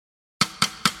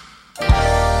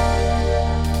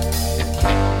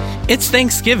It's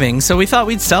Thanksgiving, so we thought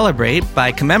we'd celebrate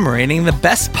by commemorating the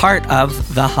best part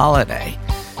of the holiday,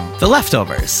 the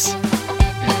leftovers.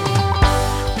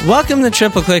 Welcome to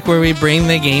Triple Click, where we bring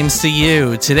the games to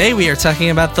you. Today we are talking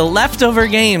about the leftover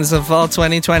games of fall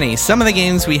 2020. Some of the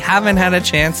games we haven't had a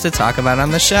chance to talk about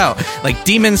on the show, like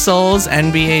Demon's Souls,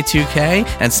 NBA 2K,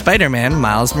 and Spider-Man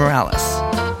Miles Morales.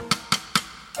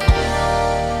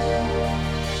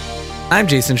 I'm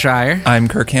Jason Schreier. I'm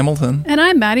Kirk Hamilton. And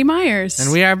I'm Maddie Myers.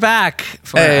 And we are back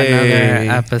for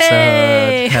another episode.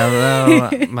 Hey. Hello,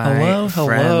 my friends.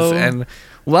 Hello. And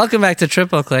welcome back to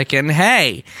Triple Click. And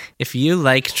hey, if you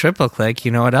like Triple Click,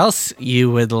 you know what else you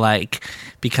would like?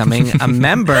 Becoming a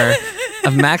member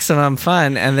of Maximum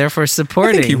Fun and therefore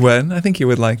supporting I think you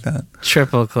would like that.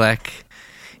 Triple Click.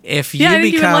 If you I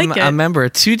think you would become like a it. member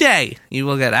today, you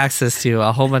will get access to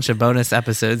a whole bunch of bonus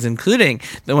episodes, including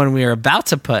the one we are about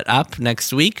to put up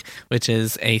next week, which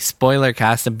is a spoiler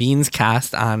cast, a Beans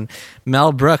cast on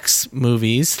Mel Brooks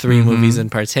movies, three movies in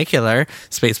particular,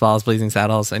 Spaceballs, Blazing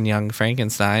Saddles, and Young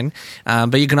Frankenstein.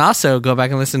 But you can also go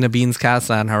back and listen to Beans cast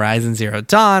on Horizon Zero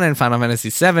Dawn and Final Fantasy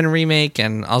VII Remake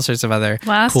and all sorts of other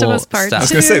Last cool of Us Part stuff. I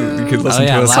was going to say, you could listen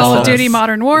to us Last Call of of Us. Duty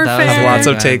Modern Warfare. That was Have lots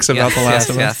of good. takes about The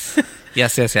Last of Us.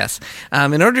 Yes.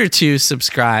 In order to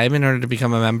subscribe, in order to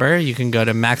become a member, you can go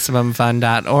to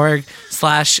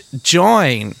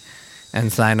MaximumFun.org/join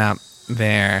and sign up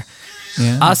there.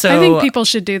 Yeah. Also, I think people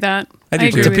should do that. I do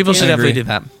agree too. with people you. should I agree.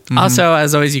 definitely do that. Also,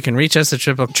 as always, you can reach us at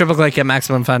triple-click at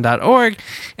MaximumFun.org,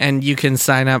 and you can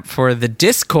sign up for the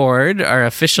Discord, our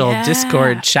official Yeah.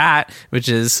 Discord chat, which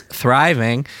is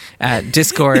thriving at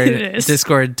Discord, It is.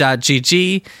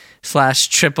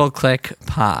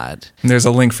 discord.gg/tripleclickpod. And there's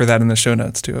a link for that in the show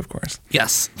notes too, of course.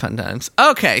 Yes, fun times.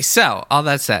 Okay, so all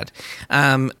that said,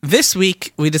 this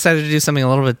week we decided to do something a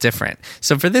little bit different.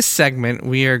 So for this segment,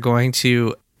 we are going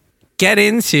to get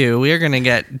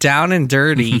down and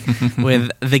dirty with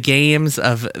the games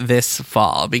of this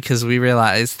fall, because we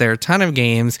realized there are a ton of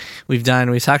games we've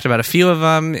talked about a few of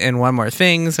them in One More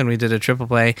Things, and we did a triple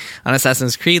play on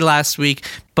Assassin's Creed last week,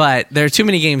 but there are too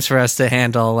many games for us to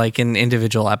handle like in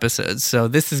individual episodes. So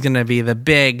this is going to be the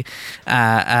big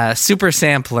super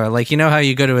sampler. Like, you know how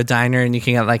you go to a diner and you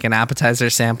can get like an appetizer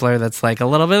sampler that's like a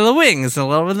little bit of the wings, a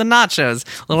little bit of the nachos,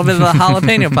 a little bit of the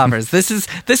jalapeno poppers. This is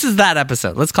that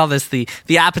episode. Let's call this the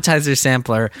appetizer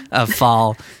sampler of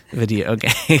fall video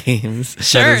games.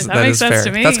 Sure, that makes sense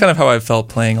to me. That's kind of how I felt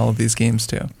playing all of these games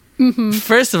too.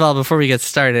 First of all, before we get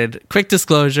started, quick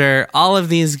disclosure, all of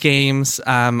these games,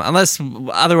 unless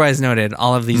otherwise noted,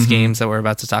 all of these games that we're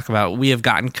about to talk about, we have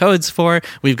gotten codes for,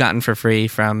 we've gotten for free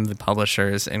from the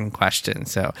publishers in question.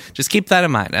 So just keep that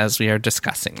in mind as we are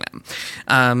discussing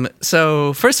them.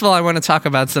 So first of all, I want to talk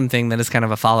about something that is kind of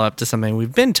a follow-up to something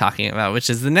we've been talking about, which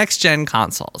is the next-gen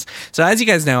consoles. So as you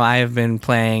guys know, I have been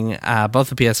playing both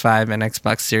the PS5 and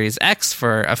Xbox Series X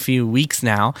for a few weeks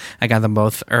now. I got them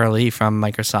both early from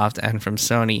Microsoft and from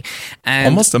Sony, and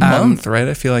Almost a month, right?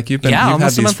 I feel like you've had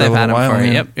almost these a month for a I've had little them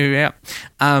while. for. yeah.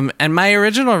 Yep. And my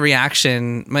original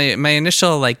reaction, my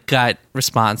initial like gut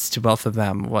response to both of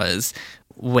them was,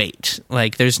 wait,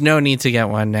 like there's no need to get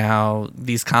one now.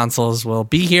 These consoles will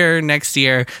be here next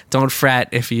year. Don't fret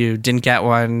if you didn't get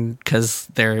one because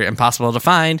they're impossible to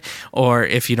find, or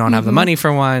if you don't have the money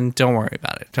for one, don't worry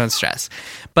about it. Don't stress.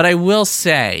 But I will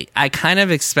say, I kind of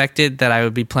expected that I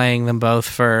would be playing them both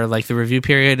for like the review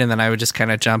period, and then I would just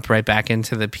kind of jump right back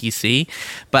into the PC.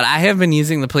 But I have been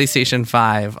using the PlayStation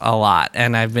 5 a lot,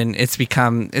 and it's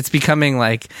becoming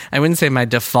like, I wouldn't say my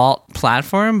default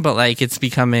platform, but like it's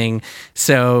becoming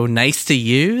so nice to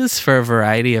use for a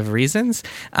variety of reasons.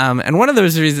 And one of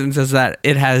those reasons is that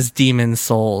it has Demon's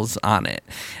Souls on it.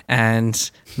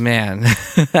 And man,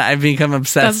 I've become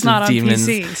obsessed That's not with on Demon's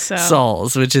PC, so.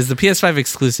 Souls, which is the PS5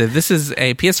 exclusive. This is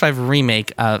a PS5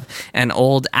 remake of an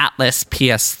old Atlas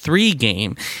PS3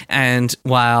 game. And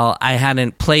while I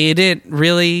hadn't played it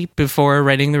really before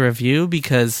writing the review,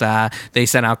 because they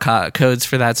sent out codes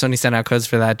for that, Sony sent out codes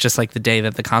for that just like the day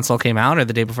that the console came out or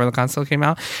the day before the console came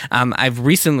out, I've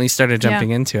recently started jumping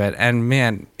into it. And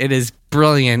man, it is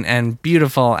brilliant and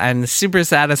beautiful and super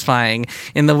satisfying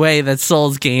in the way that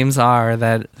Souls games are,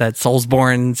 that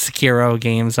Soulsborne Sekiro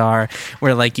games are,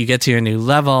 where like you get to a new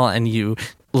level and you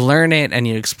learn it and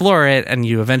you explore it and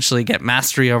you eventually get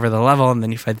mastery over the level, and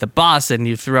then you fight the boss and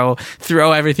you throw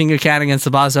everything you can against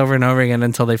the boss over and over again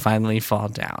until they finally fall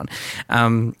down.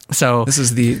 So this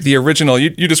is the original.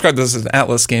 You described this as an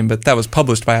Atlas game, but that was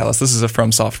published by Atlas. This is a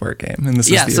From Software game, and this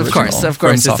is the original. Of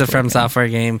course, it's a From Software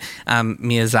game.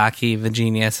 Miyazaki, the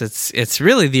genius. It's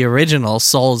really the original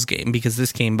Souls game, because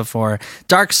this came before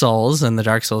Dark Souls and the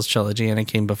Dark Souls trilogy, and it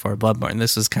came before Bloodborne.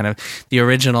 This was kind of the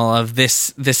original of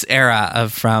this era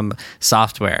of From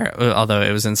Software, although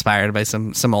it was inspired by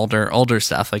some older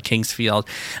stuff like Kingsfield.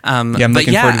 I'm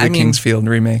looking forward to the Kingsfield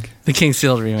remake. The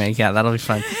Kingsfield remake, yeah, that'll be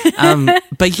fun.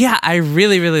 But yeah, I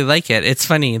really, really like it. It's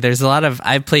funny. There's a lot of,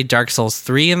 I've played Dark Souls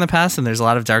 3 in the past, and there's a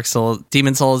lot of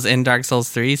Demon Souls in Dark Souls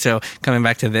 3. So coming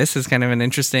back to this is kind of an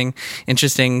interesting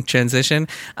transition.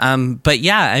 But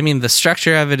yeah, I mean, the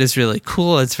structure of it is really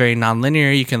cool. It's very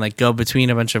nonlinear. You can like go between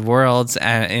a bunch of worlds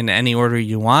in any order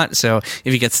you want. So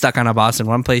if you get stuck on a boss in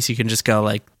one place, you can just go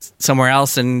like somewhere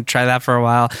else and try that for a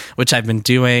while, which I've been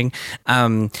doing.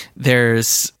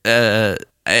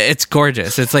 It's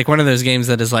gorgeous. It's like one of those games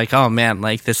that is like, oh man,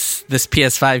 like this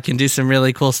PS5 can do some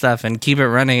really cool stuff and keep it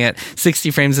running at 60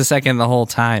 frames a second the whole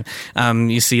time.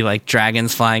 You see like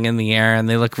dragons flying in the air and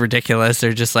they look ridiculous.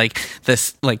 They're just like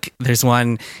this, like there's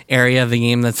one area of the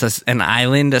game that's an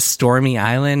island, a stormy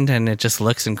island, and it just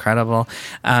looks incredible.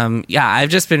 Yeah, I've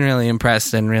just been really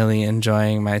impressed and really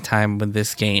enjoying my time with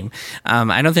this game.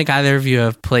 I don't think either of you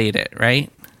have played it,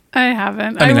 right? I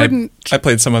haven't. I wouldn't I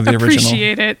played some of the original.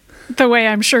 Appreciate it the way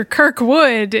I'm sure Kirk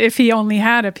would if he only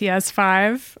had a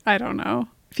PS5. I don't know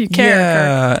if you care.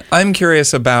 Yeah, Kirk. I'm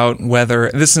curious about whether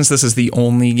since this is the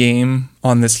only game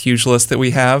on this huge list that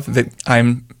we have that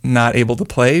I'm not able to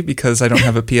play because I don't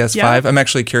have a PS5. Yeah. I'm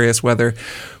actually curious whether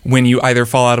when you either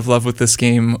fall out of love with this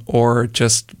game or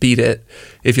just beat it,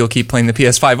 if you'll keep playing the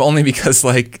PS5, only because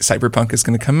like Cyberpunk is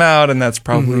going to come out and that's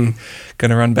probably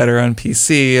going to run better on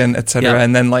PC and et cetera. Yep.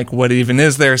 And then like what even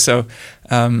is there? So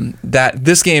that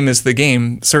this game is the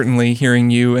game. Certainly hearing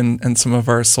you and some of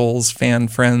our Souls fan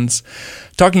friends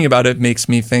talking about it makes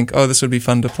me think, oh, this would be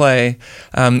fun to play.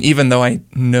 Even though I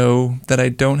know that I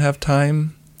don't have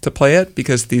time to play it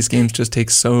because these games just take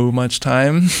so much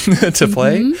time to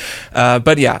play.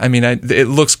 But yeah, I mean, it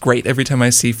looks great. Every time I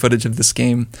see footage of this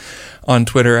game on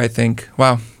Twitter, I think,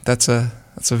 wow, that's a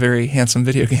very handsome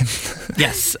video game.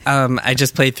 Yes. I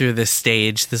just played through this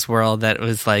stage, this world that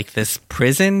was like this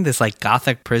prison, this like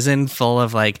gothic prison full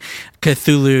of like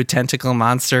Cthulhu tentacle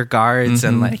monster guards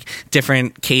and like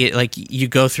different like you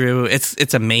go through.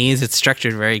 It's a maze. It's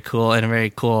structured very cool in a very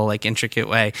cool like intricate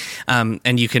way.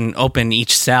 And you can open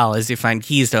each cell as you find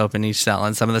keys to open each cell.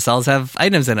 And some of the cells have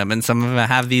items in them, and some of them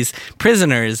have these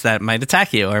prisoners that might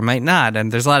attack you or might not.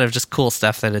 And there's a lot of just cool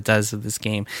stuff that it does with this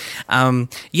game.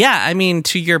 Yeah, I mean,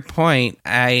 to your point,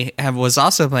 I was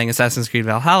also playing Assassin's Creed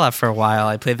Valhalla for a while.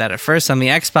 I played that at first on the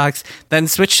Xbox, then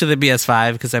switched to the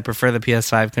PS5 because I prefer the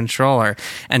PS5 controller.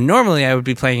 And normally I would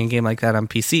be playing a game like that on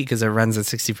PC because it runs at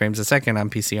 60 frames a second on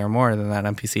PC or more than that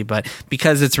on PC. But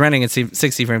because it's running at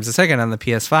 60 frames a second on the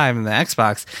PS5 and the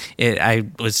Xbox,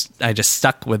 I just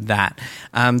stuck with that.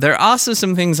 There are also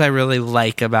some things I really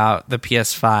like about the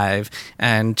PS5,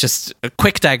 and just a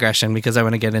quick digression because I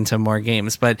want to get into more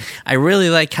games. But I really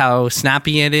like how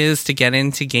snappy it is to get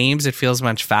into games. It feels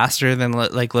much faster than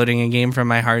like loading a game from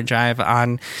my hard drive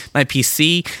on my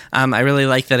PC. I really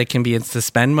like that it can be in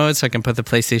suspend mode, so I can put the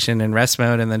PlayStation in rest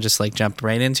mode and then just like jump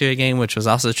right into a game, which was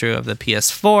also true of the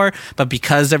PS4. But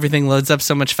because everything loads up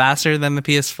so much faster than the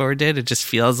PS4 did, it just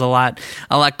feels a lot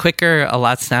quicker, a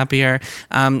lot snappier.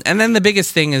 And then the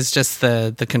biggest thing is just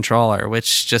the controller,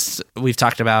 which just we've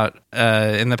talked about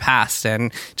in the past,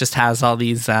 and just has all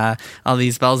these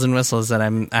bells and whistles that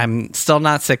I'm still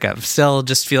not sick of. Still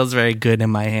just feels very good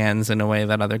in my hands in a way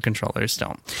that other controllers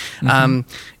don't.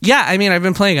 Yeah, I mean, I've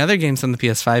been playing other games on the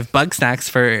PS5, Bugsnax,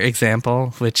 for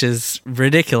example, which is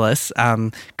ridiculous.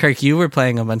 Kirk, you were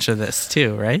playing a bunch of this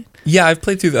too, right? Yeah, I've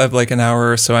played through like an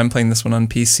hour or so. I'm playing this one on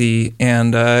PC,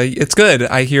 and it's good.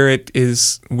 I hear it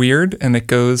is weird, and it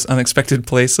goes unexpected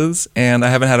places, and I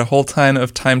haven't had a whole ton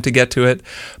of time to get to it,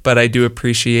 but I do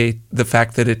appreciate the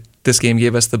fact that this game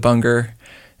gave us the bunger,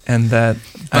 and that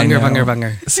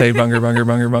bunger say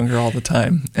bunger all the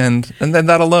time, and then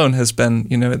that alone has been,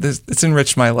 it's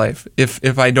enriched my life.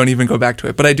 If I don't even go back to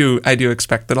it, but I do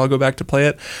expect that I'll go back to play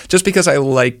it, just because I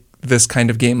like this kind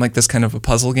of game, like this kind of a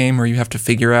puzzle game where you have to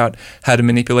figure out how to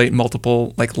manipulate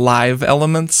multiple like live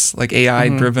elements, like AI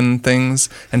driven things,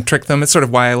 and trick them. It's sort of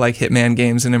why I like Hitman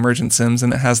games and Emergent Sims,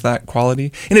 and it has that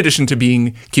quality in addition to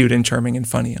being cute and charming and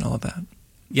funny and all of that.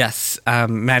 Yes.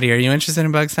 Maddie, are you interested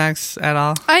in Bugsnax at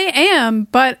all? I am,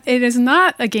 but it is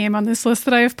not a game on this list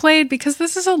that I have played because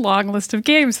this is a long list of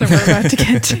games that we're about to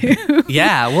get to.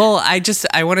 Yeah, well,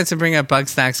 I wanted to bring up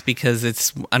Bugsnax because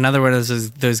it's another one of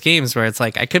those games where it's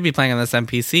like I could be playing on this on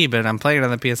PC, but I'm playing it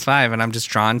on the PS5 and I'm just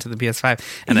drawn to the PS5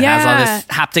 and it has all this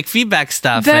haptic feedback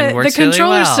stuff and works the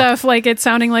controller really well. stuff, like it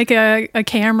sounding like a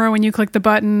camera when you click the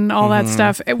button, all that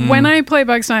stuff. When I play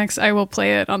Bugsnax, I will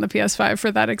play it on the PS5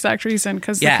 for that exact reason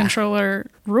because the controller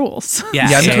rules. Yeah,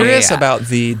 I'm curious about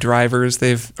the drivers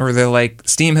they're like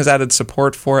Steam has added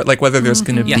support for it, like whether there's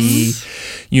going to be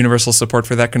universal support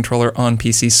for that controller on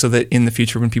PC so that in the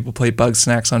future when people play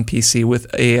Bugsnax on PC with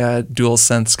a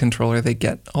DualSense controller, they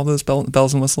get all those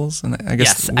bells and whistles. And I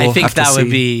guess I think that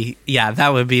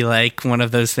would be like one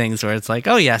of those things where it's like,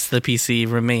 oh yes, the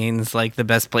PC remains like the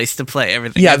best place to play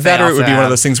everything. Yeah, that or it would be one of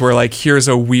those things where like here's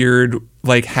a weird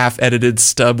like half-edited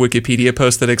stub Wikipedia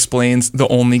post that explains the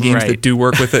only games that do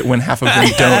work with it when half of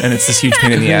them don't, and it's this huge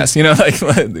pain in the ass. You know, like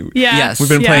we've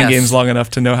been playing games long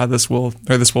enough to know how this will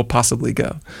possibly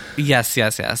go. Yes.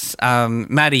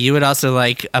 Maddie, you would also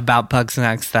like about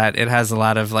Bugsnax that it has a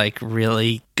lot of like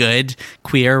really good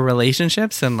queer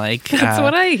relationships and like that's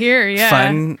what I hear.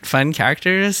 Yeah, fun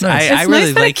characters. Nice. I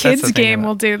really like that a kids game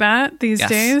will do that these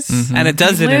days, and it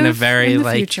does it in a very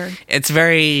like future.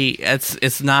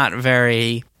 It's not very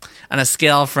on a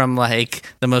scale from like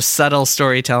the most subtle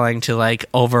storytelling to like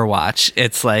Overwatch.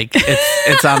 It's like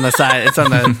it's on the side. It's on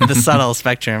the subtle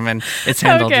spectrum, and it's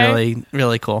handled really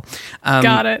really cool.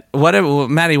 Got it.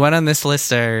 Maddie? What on this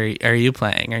list are you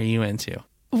playing? Are you into?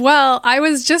 Well, I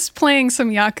was just playing some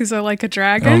Yakuza Like a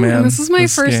Dragon, Oh, man. and this is my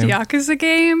first game. Yakuza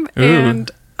game, Ooh. and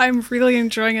I'm really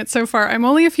enjoying it so far. I'm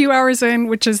only a few hours in,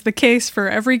 which is the case for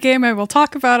every game I will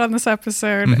talk about on this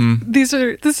episode. This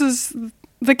is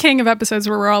the king of episodes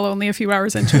where we're all only a few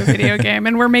hours into a video game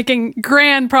and we're making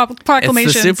grand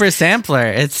proclamations. It's the super sampler.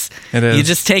 It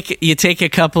is. You take a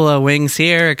couple of wings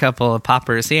here, a couple of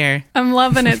poppers here. I'm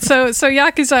loving it. So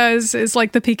Yakuza is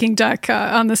like the Peking duck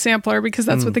on the sampler because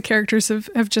that's what the characters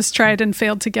have just tried and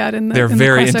failed to get in the They're in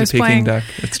very the into Peking duck.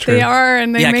 It's true. They are,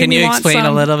 and they made can me you want explain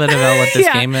some. a little bit about what this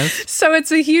game is? So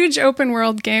it's a huge open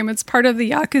world game. It's part of the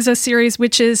Yakuza series,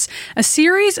 which is a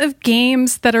series of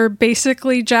games that are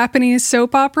basically Japanese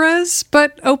soap operas,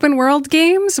 but open world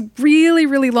games, really,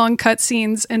 really long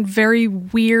cutscenes and very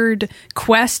weird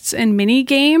quests and mini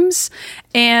games.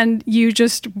 And you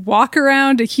just walk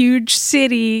around a huge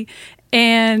city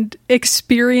and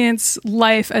experience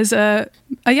life as a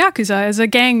Yakuza, as a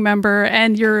gang member,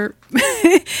 and I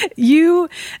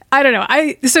don't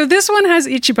know. So this one has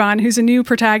Ichiban, who's a new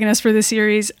protagonist for the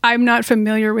series. I'm not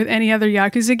familiar with any other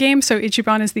Yakuza game, so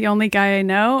Ichiban is the only guy I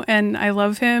know, and I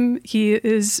love him. He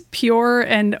is pure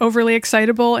and overly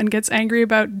excitable and gets angry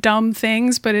about dumb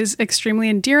things, but is extremely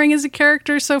endearing as a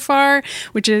character so far,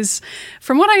 which is,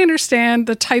 from what I understand,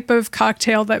 the type of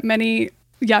cocktail that many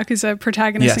Yakuza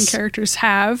protagonists and characters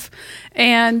have.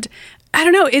 And I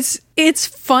don't know, it's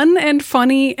fun and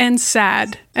funny and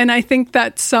sad. And I think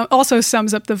that also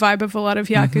sums up the vibe of a lot of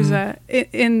Yakuza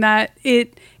in that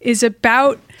it is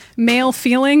about male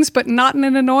feelings, but not in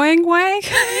an annoying way.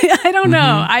 I don't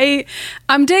know.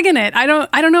 I'm digging it. I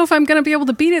don't know if I'm going to be able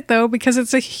to beat it though, because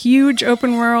it's a huge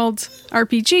open world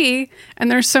RPG.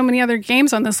 And there's so many other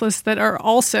games on this list that are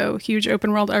also huge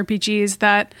open world RPGs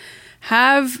that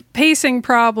have pacing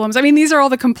problems. I mean, these are all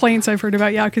the complaints I've heard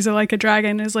about Yakuza Like a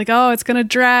Dragon is like, oh, it's going to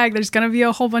drag. There's going to be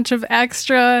a whole bunch of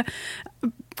extra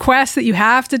quests that you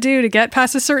have to do to get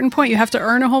past a certain point. You have to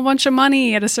earn a whole bunch of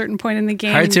money at a certain point in the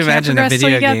game. Hard to imagine a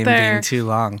video game being too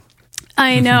long.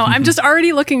 I know. I'm just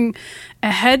already looking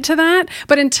ahead to that.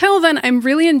 But until then, I'm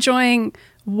really enjoying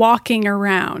walking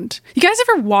around. You guys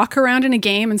ever walk around in a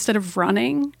game instead of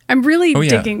running? I'm really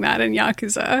digging that in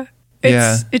Yakuza.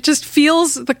 It just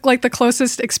feels like the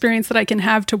closest experience that I can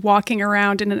have to walking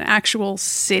around in an actual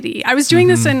city. I was doing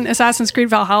this in Assassin's Creed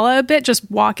Valhalla a bit, just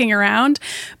walking around.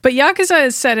 But Yakuza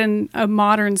is set in a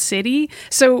modern city.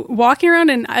 So walking around,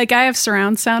 and like I have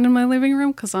surround sound in my living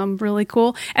room because I'm really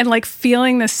cool. And like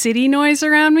feeling the city noise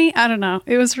around me, I don't know.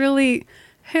 It was really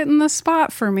hitting the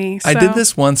spot for me. So. I did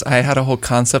this once. I had a whole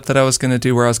concept that I was going to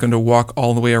do where I was going to walk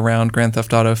all the way around Grand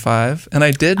Theft Auto 5, and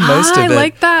I did most of it. I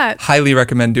like that. Highly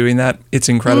recommend doing that. It's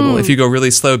incredible. If you go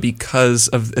really slow because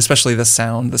of especially the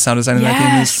sound design in that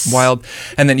game is wild,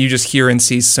 and then you just hear and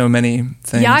see so many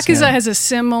things. Yakuza has a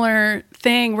similar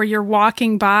thing where you're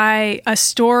walking by a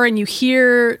store and you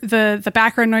hear the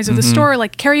background noise of the store,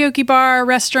 like karaoke bar,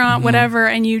 restaurant, whatever,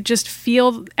 and you just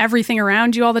feel everything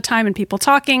around you all the time and people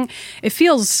talking. It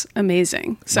feels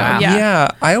amazing. So Yeah,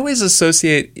 I always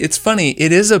associate, it's funny,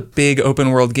 it is a big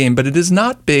open world game, but it is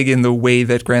not big in the way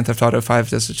that Grand Theft Auto 5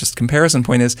 does. It's just comparison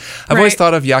point is, I've always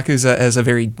thought of Yakuza as a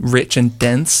very rich and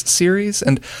dense series,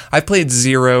 and I played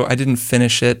 0. I didn't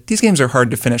finish it. These games are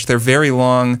hard to finish. They're very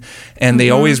long, and they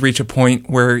always reach a point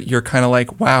where you're kind of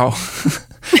like, wow,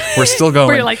 we're still going.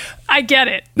 Where you're like, I get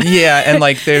it. Yeah, and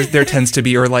like there tends to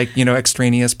be, or like, you know,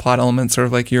 extraneous plot elements, sort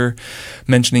of like you're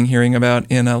mentioning, hearing about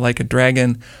in Like a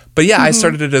Dragon. But yeah, I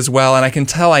started it as well, and I can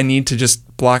tell I need to just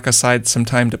block aside some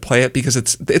time to play it because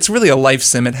it's really a life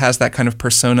sim. It has that kind of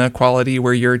Persona quality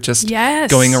where you're just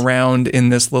going around in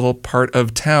this little part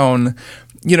of town,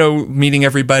 you know, meeting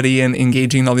everybody and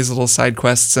engaging in all these little side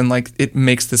quests, and like it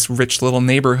makes this rich little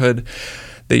neighborhood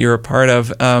that you're a part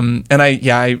of. And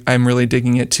I'm really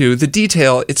digging it too. The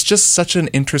detail, it's just such an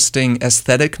interesting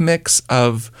aesthetic mix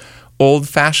of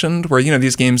old-fashioned, where, you know,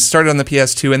 these games started on the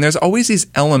PS2 and there's always these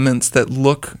elements that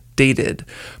look dated,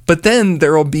 but then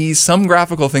there will be some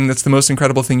graphical thing that's the most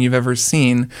incredible thing you've ever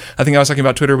seen. I think I was talking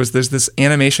about Twitter, was there's this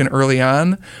animation early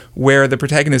on where the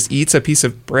protagonist eats a piece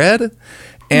of bread,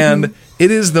 and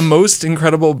it is the most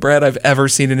incredible bread I've ever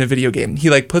seen in a video game. He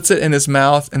like puts it in his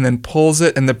mouth and then pulls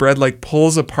it, and the bread like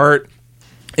pulls apart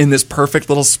in this perfect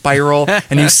little spiral,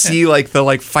 and you see like the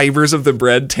like fibers of the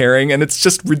bread tearing, and it's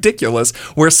just ridiculous.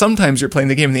 Where sometimes you're playing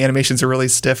the game and the animations are really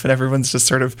stiff and everyone's just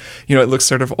sort of, you know, it looks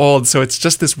sort of old. So it's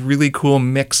just this really cool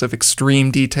mix of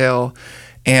extreme detail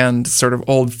and sort of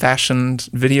old-fashioned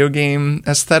video game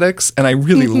aesthetics, and I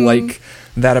really like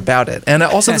that about it. And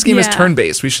also this game is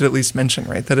turn-based. We should at least mention,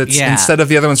 right, that it's instead of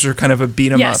the other ones which are kind of a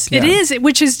beat 'em up. Yes, it is,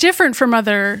 which is different from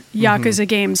other Yakuza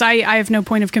games. I have no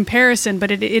point of comparison, but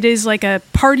it is like a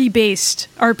party-based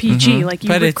RPG. Like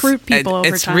you recruit people over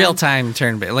time. It's real-time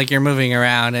turn-based. Like you're moving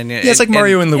around. And it's like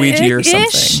Mario and Luigi or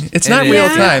something. It's not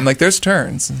real-time. Like there's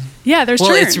turns. Yeah, there's turns.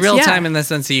 Well, it's real-time in the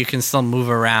sense that you can still move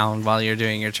around while you're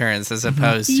doing your turns, as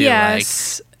opposed to like...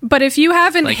 But if you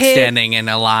haven't hit standing in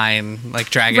a line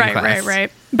like Dragon Quest.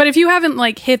 Right. But if you haven't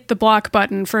like hit the block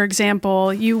button, for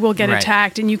example, you will get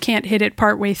attacked, and you can't hit it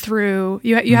partway through.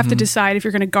 You have to decide if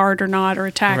you're going to guard or not, or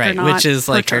attack or not. Which is,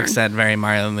 like Kirk said, very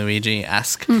Mario and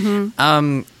Luigi-esque.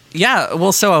 Yeah,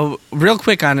 well, so real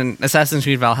quick on Assassin's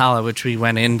Creed Valhalla, which we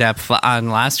went in depth on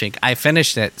last week. I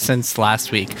finished it since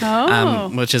last week,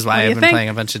 which is why I've been playing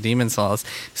a bunch of Demon Souls.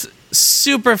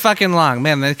 Super fucking long,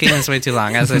 man. That game is way too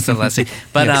long, as I said last week.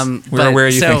 But we're aware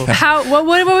you think that. What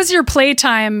was your play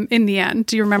time in the end?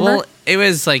 Do you remember? Well, it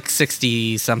was like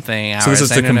 60 something hours. So this is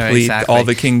to complete all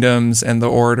the kingdoms and the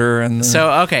order and.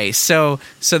 So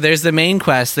there's the main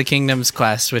quest, the Kingdoms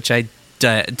quest, which I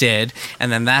did,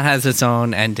 and then that has its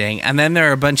own ending, and then there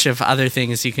are a bunch of other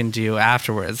things you can do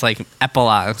afterwards, like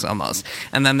epilogues almost.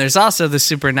 And then there's also the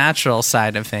supernatural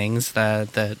side of things,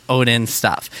 the Odin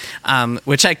stuff,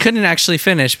 which I couldn't actually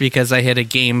finish because I hit a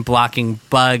game blocking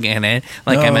bug in it.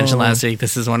 Like I mentioned last week,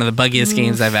 this is one of the buggiest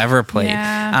games I've ever played.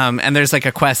 And there's like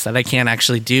a quest that I can't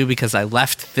actually do because I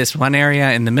left this one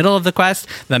area in the middle of the quest,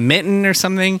 the mitten or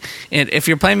something. If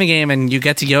you're playing the game and you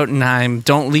get to Jotunheim,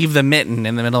 don't leave the mitten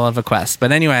in the middle of a quest.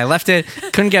 But anyway, I left it,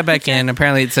 couldn't get back in.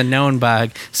 Apparently it's a known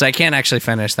bug, so I can't actually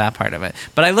finish that part of it.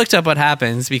 But I looked up what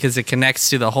happens because it connects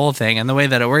to the whole thing, and the way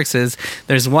that it works is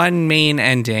there's one main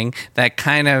ending that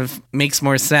kind of makes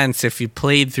more sense if you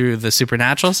played through the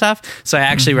supernatural stuff. So I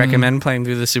actually recommend playing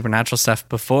through the supernatural stuff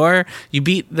before you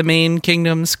beat the main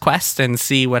Kingdoms quest and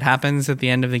see what happens at the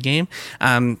end of the game.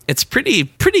 It's pretty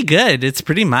good. It's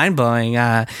pretty mind-blowing,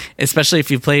 especially if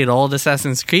you played old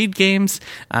Assassin's Creed games.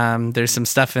 There's some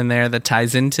stuff in there that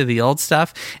ties into the old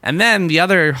stuff. And then the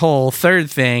other whole third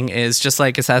thing is just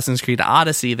like Assassin's Creed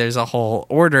Odyssey, there's a whole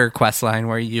Order quest line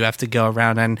where you have to go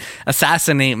around and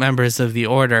assassinate members of the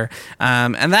Order.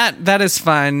 And that is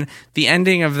fun. The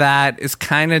ending of that is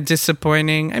kind of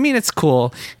disappointing. I mean, it's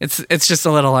cool. It's just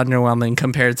a little underwhelming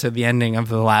compared to the ending of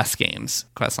the last game's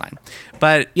quest line.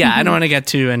 But yeah, I don't want to get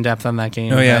too in depth on that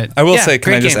game. Oh yeah, I will say,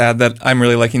 can I just add that I'm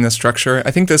really liking the structure.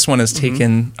 I think this one has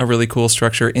taken a really cool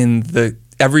structure in the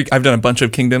I've done a bunch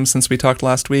of Kingdoms since we talked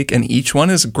last week, and each one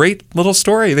is a great little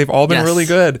story. They've all been really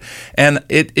good. And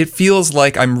it feels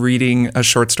like I'm reading a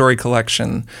short story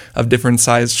collection of different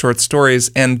sized short stories.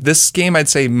 And this game, I'd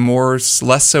say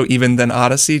less so even than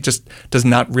Odyssey, just does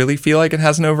not really feel like it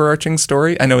has an overarching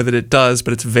story. I know that it does,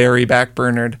 but it's very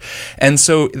backburnered. And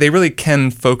so they really can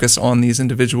focus on these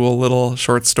individual little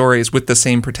short stories with the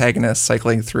same protagonist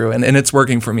cycling through. And it's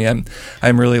working for me.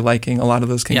 I'm really liking a lot of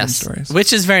those Kingdom stories.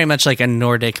 Which is very much like a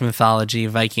Nordic mythology,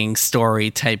 Viking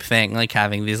story type thing, like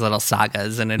having these little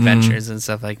sagas and adventures and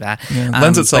stuff like that. Yeah,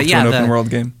 lends itself to an open world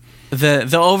game.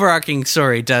 The overarching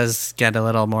story does get a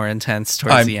little more intense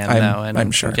towards the end, though, and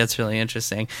I'm sure it gets really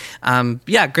interesting.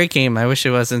 Great game. I wish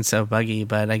it wasn't so buggy,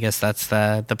 but I guess that's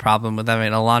the problem with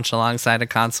having to launch alongside a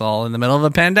console in the middle of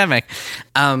a pandemic.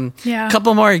 A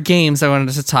couple more games I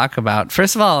wanted to talk about.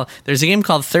 First of all, there's a game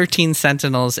called 13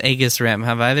 Sentinels Aegis Rim.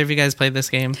 Have either of you guys played this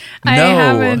game? I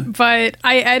haven't, but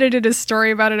I edited a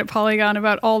story about it at Polygon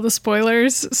about all the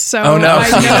spoilers, so I know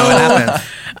what happened.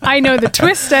 I know the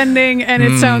twist ending, and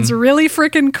it sounds really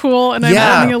freaking cool, and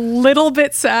I'm feeling a little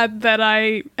bit sad that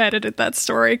I edited that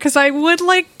story because I would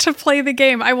like to play the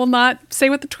game. I will not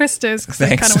say what the twist is because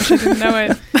I kind of wish I didn't know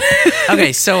it.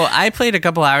 Okay, so I played a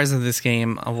couple hours of this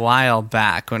game a while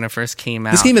back when it first came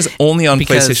out. This game is only on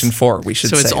PlayStation 4, we should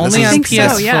say. So it's only on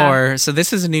PS4. So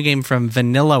this is a new game from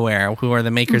Vanillaware, who are the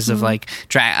makers of like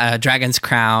Dragon's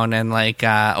Crown and like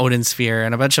Odin Sphere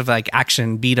and a bunch of like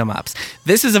action beat 'em ups.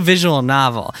 This is a visual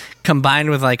novel combined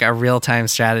with like a real-time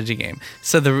strategy game.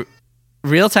 So the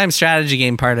real-time strategy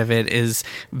game part of it is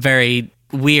very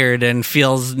weird and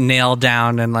feels nailed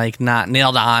down and like not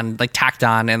nailed on, like tacked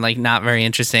on, and like not very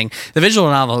interesting. The visual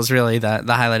novel is really the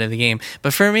highlight of the game.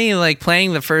 But for me, like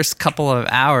playing the first couple of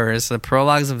hours, the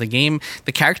prologues of the game,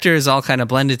 the characters all kind of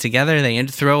blended together. They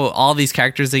throw all these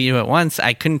characters at you at once.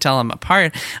 I couldn't tell them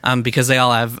apart because they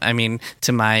all have, I mean,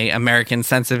 to my American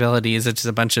sensibilities, it's just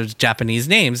a bunch of Japanese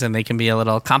names, and they can be a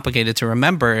little complicated to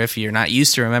remember if you're not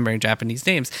used to remembering Japanese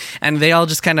names. And they all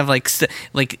just kind of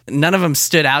like none of them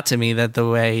stood out to me that the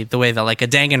way that like a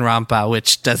Danganronpa,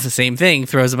 which does the same thing,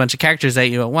 throws a bunch of characters at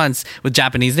you at once with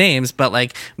Japanese names, but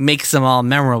like makes them all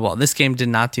memorable. This game did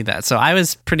not do that. So I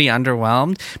was pretty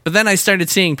underwhelmed. But then I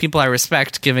started seeing people I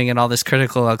respect giving it all this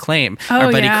critical acclaim.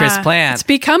 Our buddy Chris Plant. It's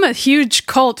become a huge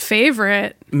cult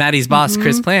favorite. Maddie's boss,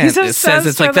 Chris Plant, says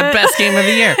it's like the best game of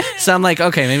the year. So I'm like,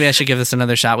 okay, maybe I should give this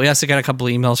another shot. We also got a couple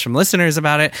emails from listeners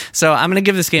about it. So I'm going to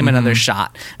give this game another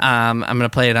shot. I'm going to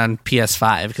play it on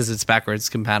PS5 because it's backwards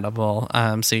compatible.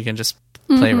 So you can just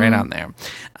play it right on there.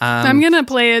 I'm going to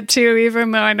play it too,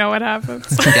 even though I know what happens.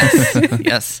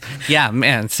 Yes. Yeah,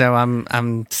 man. So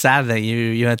I'm sad that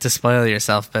you had to spoil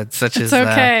yourself, but such is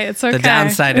the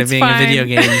downside of being a video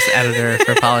games editor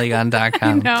for Polygon.com.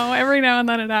 I know. Every now and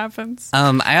then it happens.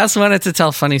 I also wanted to tell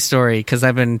a funny story because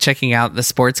I've been checking out the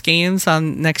sports games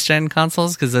on next-gen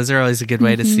consoles because those are always a good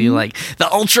way to see like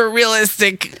the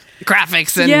ultra-realistic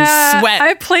graphics and sweat.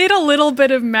 I played a little bit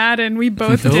of Madden. We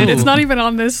both did. It's not even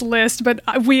on this list, but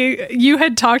you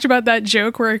had talked about that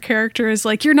joke where a character is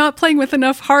like, "You're not playing with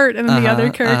enough heart," and then the other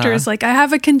character is like, "I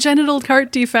have a congenital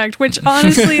heart defect," which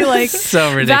honestly, like,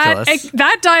 so ridiculous.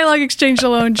 That dialogue exchange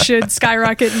alone should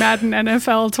skyrocket Madden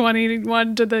NFL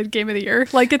 21 to the game of the year.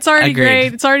 Like, it's already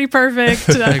great. It's already perfect.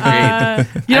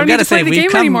 You don't need to play the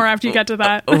game anymore after you get to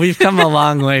that. We've come a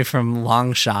long way from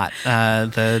Long Shot,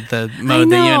 the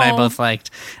mode that you and I both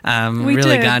liked.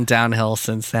 Really gone downhill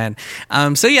since then.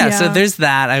 So there's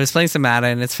that. I was playing some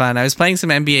Madden. It's fun. I was playing some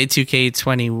NBA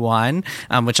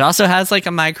 2K21, which also has like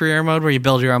a My Career mode where you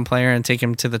build your own player and take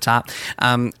him to the top.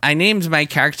 I named my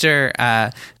character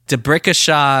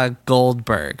D'Brickashaw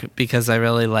Goldberg because I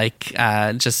really like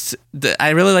I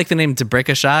really like the name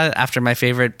D'Brickashaw after my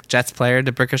favorite Jets player,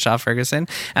 D'Brickashaw Ferguson,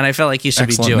 and I felt like he should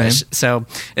be Jewish. Name. So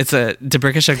it's a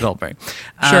D'Brickashaw Goldberg.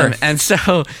 Sure. And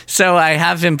so I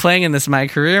have him playing in this My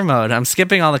Career mode. I'm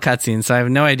skipping all the cutscenes, so I have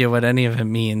no idea what any of it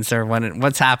means or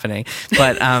what's happening.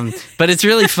 But it's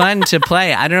really fun to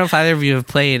play. I don't know if either of you have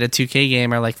played a 2K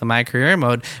game or like the My Career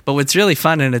mode, but what's really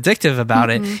fun and addictive about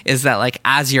it is that like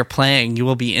as you're playing, you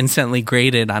will be instantly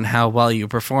graded on how well you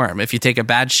perform. If you take a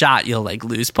bad shot, you'll like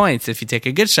lose points. If you take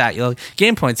a good shot, you'll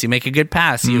gain points. You make a good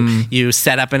pass. You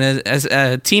set up as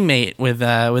a teammate with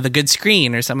a good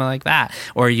screen or something like that.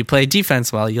 Or you play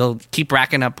defense well, you'll keep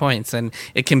racking up points, and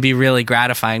it can be really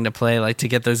gratifying to play, like to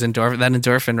get those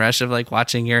endorphin rush of like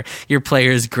watching your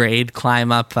players grade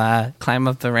climb up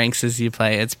the ranks as you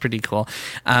play. It's pretty cool.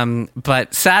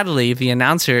 But sadly, the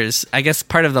announcers, I guess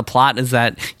part of the plot is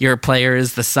that your player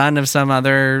is the son of some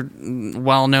other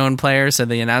well-known player, so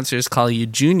the announcers call you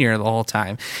Junior the whole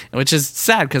time, which is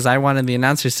sad because I wanted the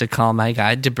announcers to call my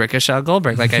guy D'Brickashaw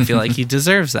Goldberg. Like, I feel like he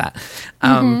deserves that.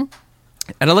 And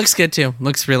it looks good too.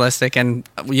 Looks realistic. And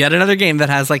yet another game that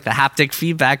has like the haptic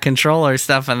feedback controller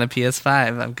stuff on the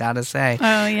PS5, I've got to say.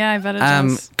 Oh, yeah, I bet it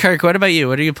does. Kirk, what about you?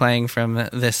 What are you playing from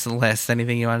this list?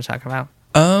 Anything you want to talk about?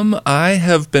 I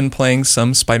have been playing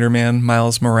some Spider-Man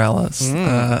Miles Morales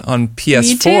on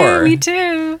PS4. Me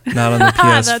too. Not on the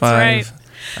PS5. That's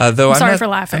right. Though I'm sorry for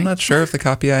laughing. I'm not sure if the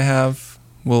copy I have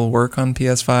will work on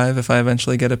PS5 if I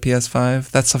eventually get a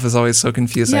PS5. That stuff is always so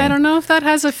confusing. Yeah, I don't know if that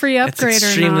has a free upgrade It's or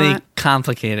extremely not.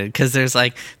 complicated because there's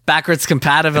like backwards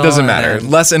compatible. It doesn't matter. and then-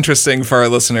 Less interesting for our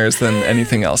listeners than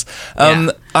anything else.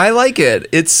 Yeah. I like it.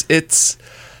 It's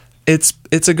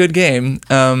a good game.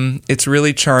 It's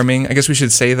really charming. I guess we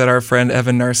should say that our friend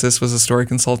Evan Narciss was a story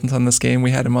consultant on this game.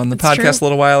 We had him on the That's podcast true. a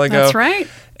little while ago. That's right.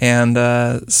 And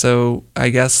so I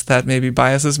guess that maybe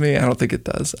biases me. I don't think it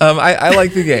does. I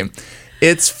like the game.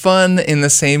 It's fun in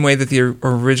the same way that the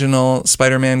original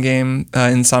Spider-Man game,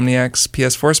 Insomniac's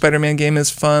PS4 Spider-Man game, is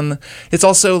fun. It's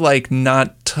also like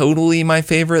not totally my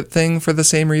favorite thing for the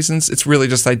same reasons. It's really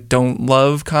just I don't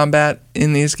love combat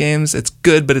in these games. It's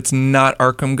good, but it's not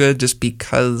Arkham good just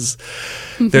because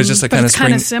there's just a But kind of it's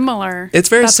kind of similar. It's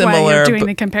very That's similar. Why you're doing but,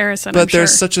 the comparison. but I'm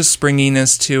there's sure. such a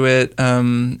springiness to it,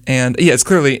 and yeah, it's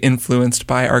clearly influenced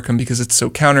by Arkham because it's so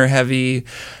counter heavy.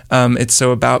 It's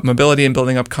so about mobility and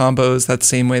building up combos that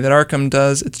same way that Arkham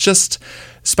does. It's just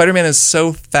Spider-Man is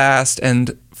so fast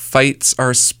and fights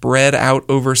are spread out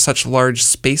over such large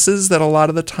spaces that a lot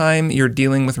of the time you're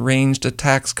dealing with ranged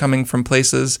attacks coming from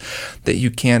places that you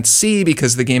can't see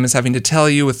because the game is having to tell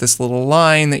you with this little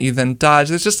line that you then dodge.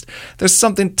 There's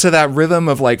something to that rhythm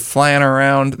of like flying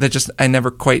around that just I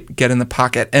never quite get in the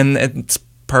pocket, and it's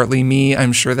partly me.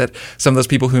 I'm sure that some of those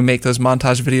people who make those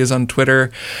montage videos on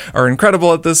Twitter are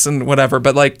incredible at this and whatever,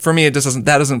 but like for me, that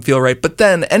doesn't feel right. But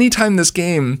then anytime this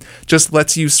game just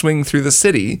lets you swing through the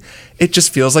city, it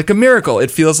just feels like a miracle.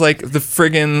 It feels like the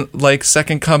friggin' like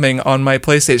second coming on my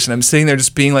PlayStation. I'm sitting there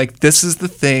just being like, this is the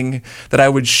thing that I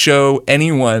would show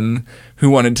anyone who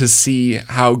wanted to see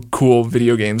how cool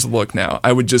video games look now.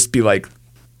 I would just be like,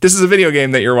 this is a video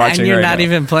game that you're watching and you're right not now.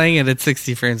 even playing it at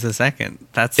 60 frames a second.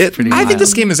 That's pretty I think wild.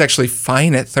 this game is actually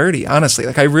fine at 30, honestly.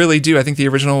 Like, I really do. I think the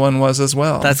original one was as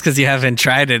well. That's because you haven't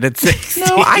tried it at 60. No,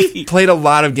 I played a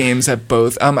lot of games at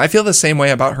both. I feel the same way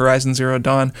about Horizon Zero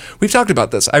Dawn. We've talked about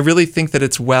this. I really think that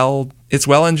it's well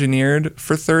engineered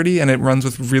for 30, and it runs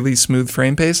with really smooth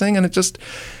frame pacing, and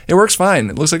it works fine.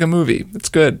 It looks like a movie. It's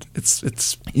good.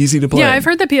 It's easy to play. Yeah, I've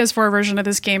heard the PS4 version of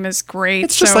this game is great.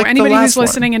 It's just so like the anybody last who's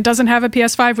listening and doesn't have a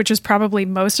PS5, which is probably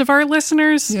most of our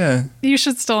listeners, Yeah. you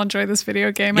should still enjoy this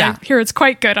video game. Yeah. I hear it's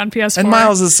quite good on PS4. And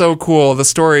Miles is so cool. The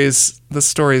story is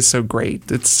so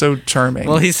great. It's so charming.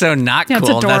 Well, he's so not Yeah, it's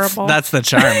cool. adorable. That's the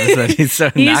charm, is that he's so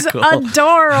He's not cool.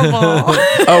 adorable.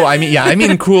 Oh, I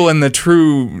mean cool in the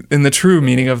true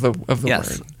meaning of the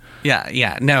Yes. word.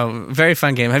 Yeah. No, very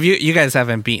fun game. You guys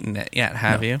haven't beaten it yet,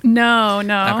 have you? No.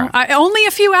 Okay. Only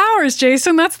a few hours,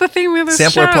 Jason. That's the theme of this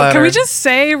Sampler show. platter. Can we just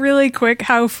say really quick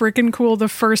how freaking cool the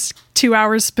first 2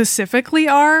 hours specifically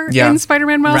are Yeah. in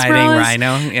Spider-Man Miles Riding Morales?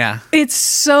 Rhino, yeah. It's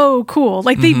so cool.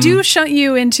 Like they Mm-hmm. do shut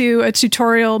you into a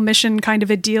tutorial mission kind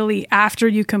of a dealie after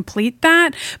you complete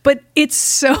that, but it's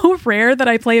so rare that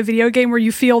I play a video game where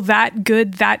you feel that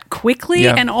good that quickly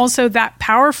Yeah. and also that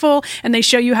powerful, and they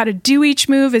show you how to do each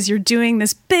move as you're doing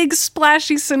this big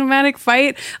splashy cinematic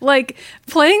fight. Like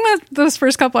playing those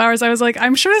first couple hours, I was like,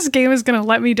 I'm sure this game is going to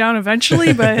let me down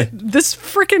eventually, but this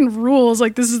freaking rules.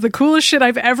 Like this is the coolest shit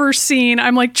I've ever seen.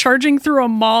 I'm like charging through a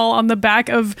mall on the back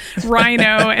of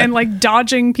Rhino and like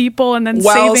dodging people and then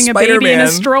While saving a baby in Spider-Man a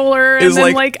stroller, and is, then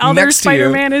like, like other next to you.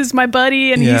 Spider-Man is my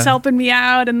buddy and Yeah. he's helping me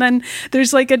out, and then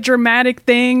there's like a dramatic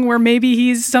thing where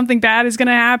maybe something bad is going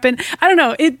to happen. I don't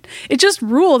know. It just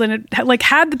ruled, and it like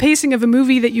had the pacing of a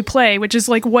movie that you play, which is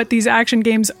like what these action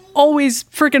games always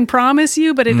freaking promise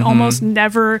you, but it Mm-hmm. almost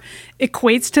never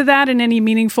equates to that in any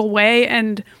meaningful way.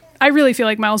 And I really feel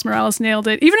like Miles Morales nailed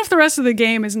it. Even if the rest of the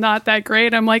game is not that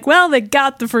great, I'm like, well, they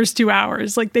got the first 2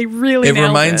 hours. Like they really It nailed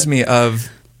reminds it. me of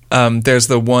there's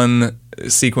the one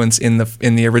sequence in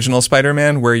the original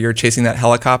Spider-Man where you're chasing that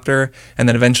helicopter, and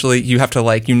then eventually you have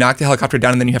to you knock the helicopter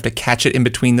down, and then you have to catch it in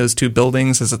between those two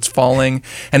buildings as it's falling,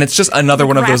 and it's just another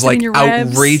one of those wrap it in your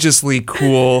webs. outrageously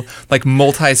cool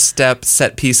multi-step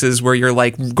set pieces where you're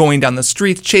going down the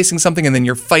street chasing something, and then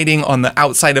you're fighting on the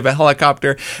outside of a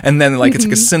helicopter, and then it's like a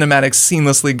cinematic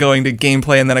seamlessly going to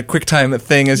gameplay, and then a quick time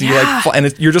thing as you fly,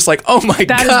 and you're just like, oh my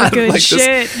That is god, the good this-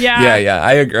 shit. Yeah. yeah,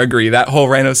 I agree. That whole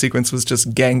Rhino sequence was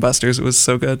just gangbusters. It was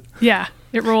so good. Yeah,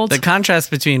 it rolled. The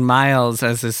contrast between Miles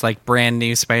as this brand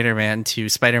new Spider-Man to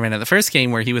Spider-Man in the first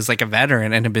game, where he was like a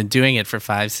veteran and had been doing it for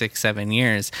 5, 6, 7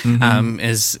 years,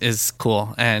 is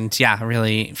cool. And yeah,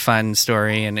 really fun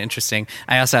story and interesting.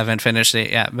 I also haven't finished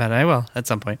it yet, but I will at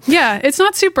some point. Yeah, it's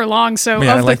not super long, so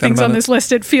Yeah, I of the like that things about on it. this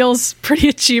list, it feels pretty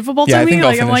achievable Yeah, to I me. think I'll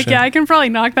I'm finish like, it. yeah, I can probably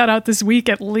knock that out this week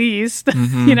at least.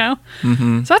 You know,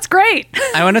 so that's great.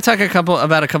 I want to talk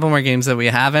about a couple more games that we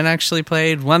haven't actually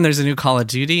played. One, there's a new Call of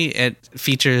Duty. It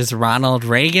features Ronald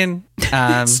Reagan.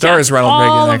 Stars Ronald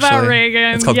all Reagan, about actually.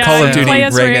 Reagan. It's called Yeah, Call of you Duty play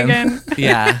as Reagan.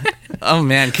 Yeah. Oh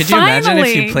man, could you imagine if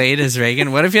Finally. you played as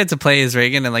Reagan? What if you had to play as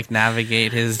Reagan and like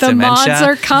navigate his The dementia? mods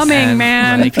are coming, and,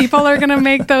 man. like- People are gonna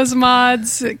make those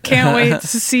mods. Can't wait to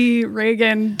see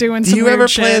Reagan doing some Do you weird ever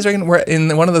shit. play as Reagan? Where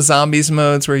in one of the zombies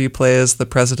modes where you play as the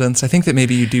presidents? I think that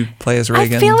maybe you do play as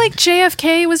Reagan. I feel like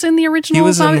JFK was in the original. He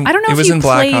was in- zombie. I don't know he if was you in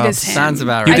Black played Ops. as him. Sounds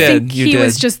about You right. I did, think you he did.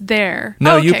 was just there.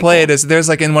 No, you Okay, played cool. as there's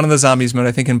like in one of the zombies mode.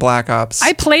 I think in Black Ops.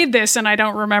 I played this and I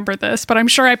don't remember this, but I'm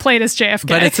sure I played as JFK.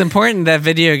 But it's important that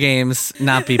video games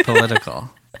not be political.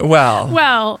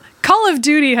 well, Call of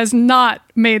Duty has not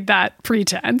made that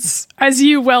pretense, as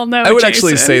you well know. I would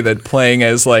actually Jason. say that playing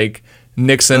as like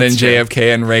Nixon That's and true.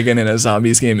 JFK and Reagan in a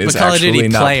zombies game is But Call of Duty actually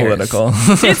not players. political.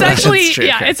 it's actually That's true,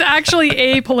 Chris. it's actually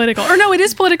apolitical. Or no, it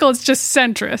is political. It's just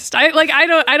centrist.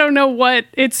 I don't know what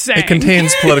it's saying. It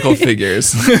contains political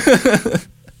figures.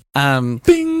 Um,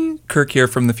 Bing! Kirk here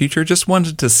from the future. Just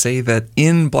wanted to say that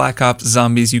in Black Ops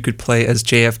Zombies, you could play as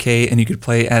JFK and you could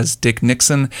play as Dick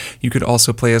Nixon. You could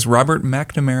also play as Robert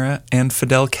McNamara and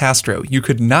Fidel Castro. You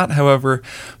could not, however,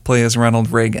 play as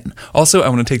Ronald Reagan. Also, I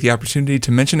want to take the opportunity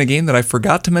to mention a game that I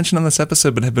forgot to mention on this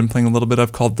episode, but have been playing a little bit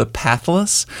of called The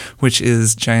Pathless, which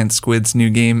is Giant Squid's new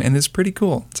game and is pretty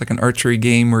cool. It's like an archery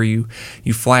game where you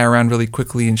fly around really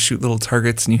quickly and shoot little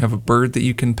targets, and you have a bird that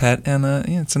you can pet, and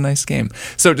yeah, it's a nice game.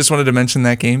 So just wanted to mention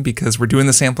that game because we're doing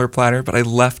the sampler platter, but I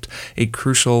left a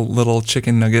crucial little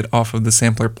chicken nugget off of the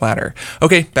sampler platter.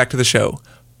 Okay, back to the show.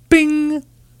 Bing!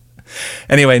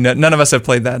 Anyway, none of us have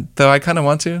played that, though I kind of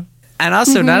want to. and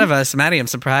also, none of us, Maddie, I'm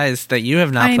surprised that you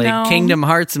have not I played know. Kingdom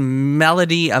Hearts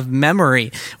Melody of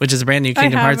Memory, which is a brand new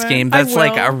Kingdom Hearts haven't. game. I That's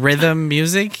like will. a rhythm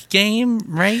music game,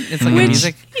 right? It's like a Which,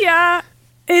 music. yeah,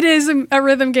 it is a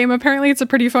rhythm game. Apparently, it's a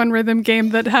pretty fun rhythm game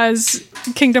that has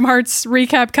Kingdom Hearts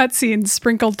recap cutscenes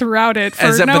sprinkled throughout it. For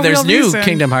no But there's real new reason.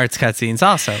 Kingdom Hearts cutscenes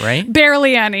also, right?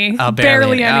 Barely any. Oh,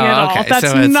 barely any at all. okay. That's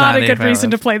So it's not a good even-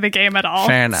 reason to play the game at all.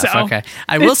 Fair enough, So, okay.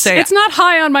 I will say- it's not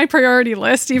high on my priority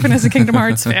list, even as a Kingdom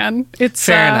Hearts fan. It's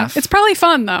Fair enough. It's probably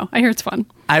fun though. I hear it's fun.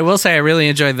 I will say I really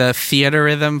enjoyed the Theater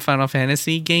Rhythm Final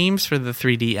Fantasy games for the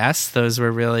 3DS. Those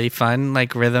were really fun,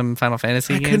 like rhythm Final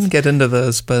Fantasy I games. couldn't get into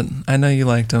those, but I know you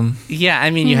liked them. Yeah, I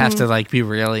mean, you have to like be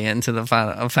really into the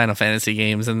Final Fantasy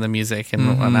games and the music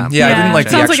and whatnot. Yeah, I Yeah, didn't like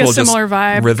the sounds like a actual just similar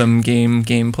vibe. rhythm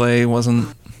gameplay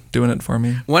wasn't doing it for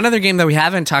me. One other game that we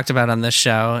haven't talked about on this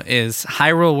show is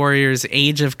Hyrule Warriors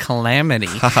Age of Calamity,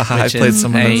 I which played is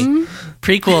some of a those.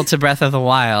 prequel to Breath of the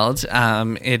Wild.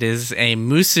 It is a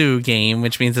Musu game,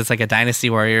 which means it's like a Dynasty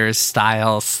Warriors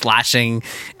style slashing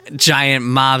giant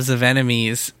mobs of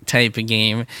enemies type of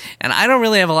game. And I don't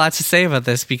really have a lot to say about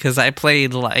this because I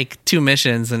played like 2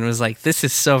 missions and was like, this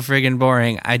is so friggin'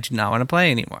 boring. I do not want to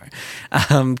play anymore.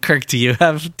 Kirk, do you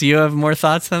have more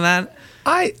thoughts than that?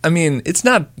 I mean, it's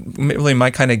not really my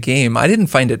kind of game. I didn't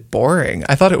find it boring.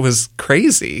 I thought it was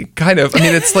crazy, kind of. I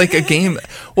mean, it's like a game,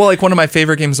 well, like one of my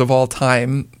favorite games of all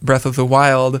time, Breath of the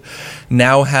Wild,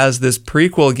 now has this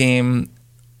prequel game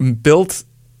built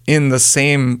in the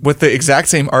same, with the exact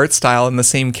same art style and the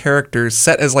same characters,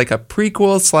 set as like a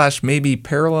prequel / maybe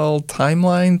parallel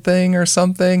timeline thing or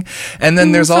something. And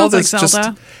then there's all sounds like this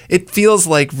Zelda. it feels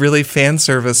like really fan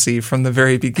servicey from the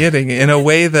very beginning in a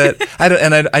way that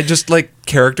I just like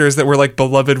characters that were like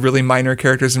beloved, really minor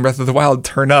characters in Breath of the Wild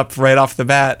turn up right off the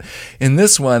bat in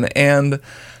this one. And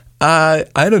I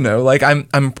don't know, like I'm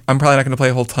probably not going to play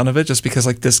a whole ton of it just because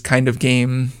like this kind of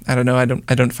game, I don't know, I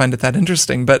don't find it that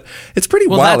interesting, but it's pretty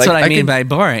Well, wild. that's Like, what I mean could- by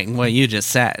boring, what you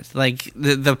just said. Like,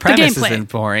 the premise gameplay. isn't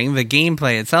boring. The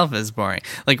gameplay itself is boring.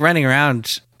 Like, running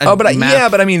around a Oh, but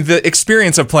map. I mean, the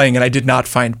experience of playing it, I did not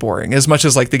find boring as much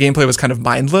as like the gameplay was kind of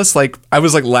mindless. Like I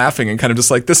was like laughing and kind of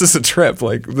just like, this is a trip.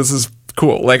 Like this is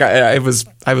cool. Like I was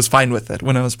fine with it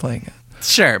when I was playing it.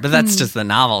 Sure, but that's just the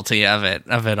novelty of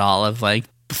it all, of like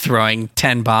throwing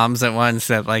 10 bombs at once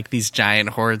at like these giant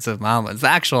hordes of mobs. The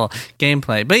actual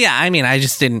gameplay. But yeah, I mean, I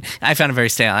found it very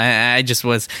stale. I just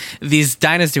was, these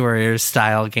Dynasty Warriors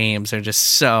style games are just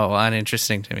so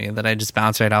uninteresting to me that I just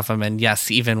bounce right off them. And yes,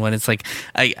 even when it's like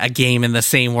a game in the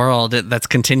same world that's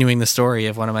continuing the story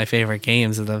of one of my favorite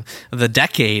games of the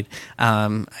decade,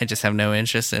 I just have no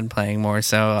interest in playing more.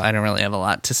 So I don't really have a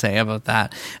lot to say about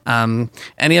that.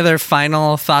 Any other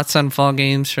final thoughts on fall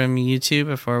games from you two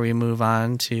before we move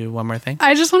on to one more thing?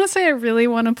 I just want to say I really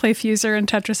want to play Fuser and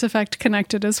Tetris Effect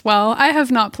Connected as well. I have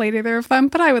not played either of them,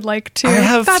 but I would like to. I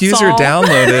have That's Fuser all.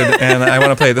 downloaded and I want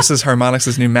to play. This is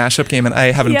Harmonix's new mashup game and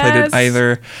I haven't played it Yes.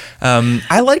 either.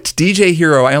 I liked DJ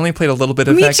Hero. I only played a little bit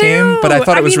of Me that too. game, but I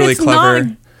thought it was mean, really it's clever.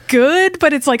 Not good,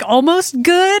 but it's like almost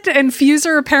good. And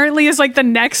Fuser apparently is like the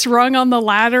next rung on the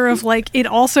ladder of like, it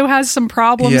also has some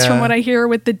problems from what I hear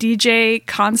with the DJ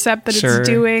concept that it's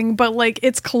doing, but like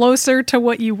it's closer to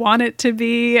what you want it to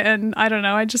be. And I don't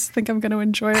know. I just think I'm going to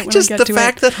enjoy it when I get to it. The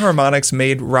fact that Harmonix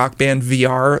made Rock Band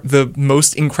VR the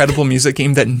most incredible music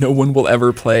game that no one will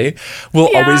ever play will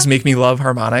always make me love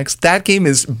Harmonix. That game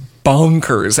is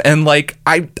bonkers. And like,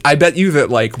 I bet you that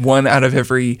like 1 out of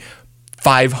every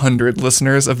 500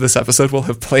 listeners of this episode will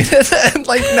have played it, and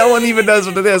like no one even knows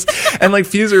what it is. And like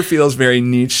Fuser feels very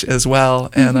niche as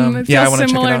well, and I want to check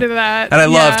it out. To that. And I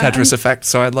love Tetris Effect,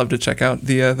 so I'd love to check out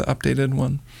the updated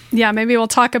one. Yeah, maybe we'll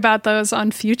talk about those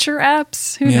on future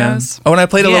apps. Who knows? Oh, and I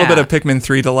played a little bit of Pikmin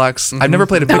 3 Deluxe. I've never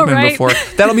played a Pikmin before.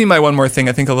 That'll be my one more thing,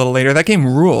 I think, a little later. That game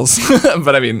rules.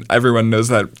 But I mean, everyone knows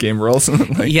that game rules.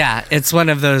 Yeah, it's one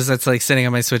of those that's like sitting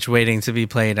on my Switch waiting to be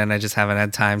played, and I just haven't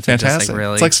had time to just like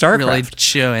really, it's like StarCraft. Really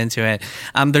chew into it.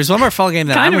 There's one more fall game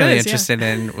that I'm really interested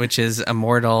in, which is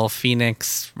Immortal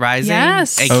Phoenix Rising,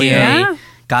 aka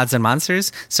Gods and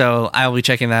Monsters. So I'll be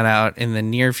checking that out in the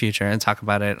near future and talk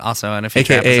about it also in a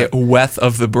future AKA episode. Weth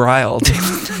of the Briled,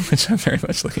 which I'm very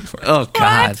much looking for. Oh,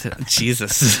 God.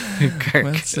 Jesus. Kirk.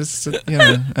 Well, it's just,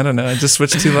 I don't know. I just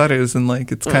switched 2 letters and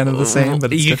like it's kind of the same,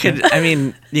 but it's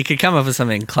different. You could come up with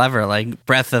something clever like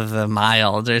Breath of the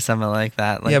Mild or something like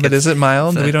that. Like but is it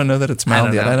mild? We don't know that it's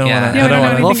mild yet. I don't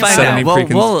want to We'll find out.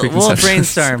 We'll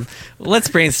brainstorm. Let's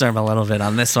brainstorm a little bit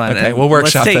on this one. Okay, we'll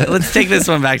workshop it. Let's take this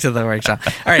one back to the workshop.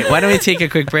 All right, why don't we take a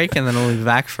quick break and then we'll be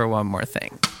back for one more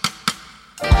thing.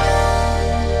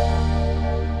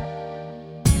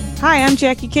 Hi, I'm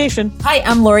Jackie Cation. Hi,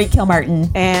 I'm Lori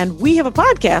Kilmartin. And we have a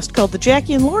podcast called The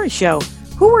Jackie and Lori Show.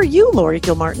 Who are you, Lori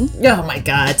Kilmartin? Oh my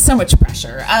God, so much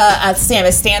pressure. I'm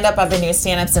a stand-up. I've been doing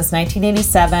stand-up since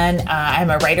 1987.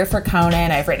 I'm a writer for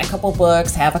Conan. I've written a couple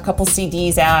books, have a couple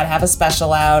CDs out, have a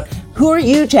special out. Who are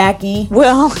you, Jackie?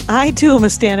 Well, I too am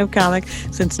a stand-up comic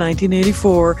since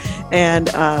 1984, and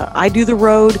I do the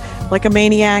road like a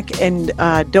maniac and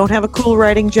don't have a cool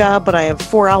writing job, but I have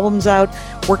 4 albums out,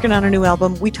 working on a new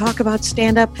album. We talk about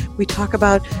stand-up. We talk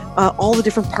about all the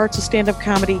different parts of stand-up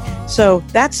comedy. So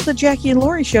that's the Jackie and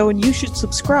Lori Show, and you should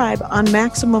subscribe on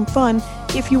Maximum Fun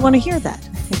if you want to hear that.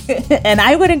 And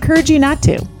I would encourage you not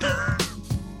to.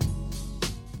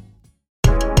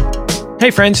 Hey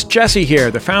friends, Jesse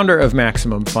here, the founder of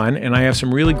Maximum Fun, and I have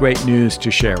some really great news to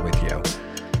share with you.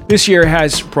 This year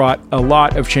has brought a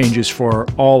lot of changes for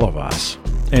all of us.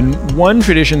 And one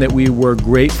tradition that we were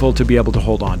grateful to be able to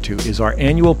hold on to is our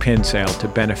annual pin sale to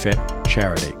benefit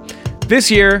charity. This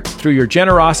year, through your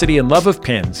generosity and love of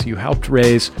pins, you helped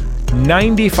raise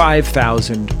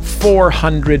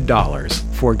 $95,400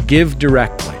 for Give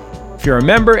Directly. If you're a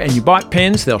member and you bought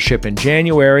pins, they'll ship in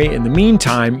January. In the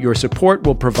meantime, your support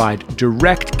will provide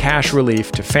direct cash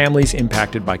relief to families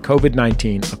impacted by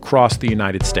COVID-19 across the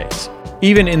United States.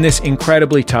 Even in this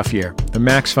incredibly tough year, the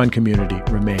Max Fun community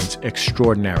remains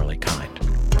extraordinarily kind.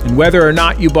 And whether or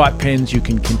not you bought pins, you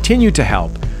can continue to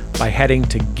help by heading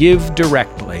to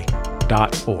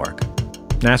givedirectly.org.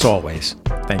 And as always,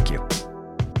 thank you.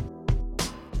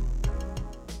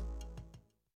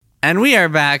 And we are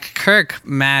back. Kirk,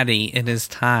 Maddie, it is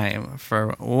time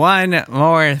for one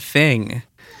more thing.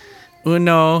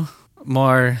 Uno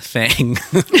more thing.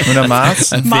 Uno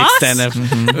más? That's the extent of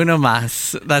uno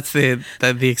más. That's the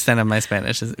extent of my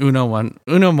Spanish is uno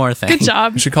more thing. Good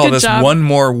job. We should call this One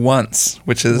More Once,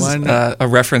 which is a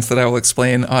reference that I will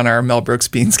explain on our Mel Brooks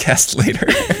Beans cast later.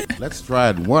 Let's try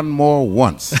it one more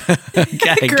once.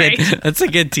 Okay, Great. good. That's a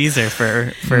good teaser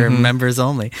for members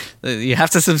only. You have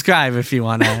to subscribe if you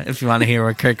wanna hear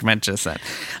what Kirk meant just said.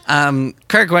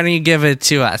 Kirk, why don't you give it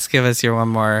to us? Give us your one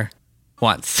more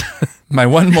once. My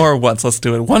one more once, let's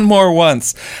do it. One more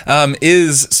once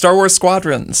is Star Wars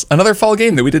Squadrons, another fall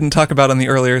game that we didn't talk about in the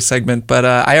earlier segment, but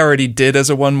I already did as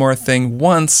a one more thing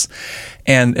once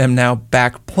and am now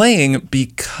back playing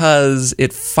because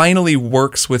it finally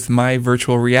works with my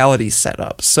virtual reality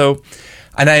setup. So,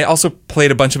 and I also played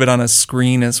a bunch of it on a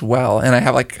screen as well, and I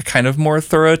have like a kind of more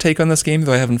thorough take on this game,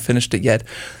 though I haven't finished it yet.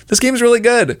 This game's really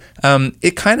good.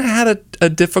 It kind of had a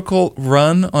difficult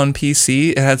run on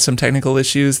PC. It had some technical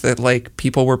issues that like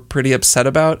people were pretty upset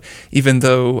about, even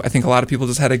though I think a lot of people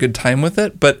just had a good time with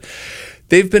it. But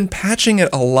they've been patching it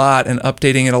a lot and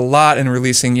updating it a lot and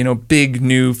releasing, big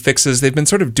new fixes. They've been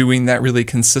sort of doing that really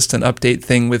consistent update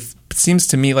thing with, it seems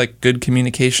to me, like good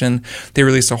communication. They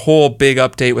released a whole big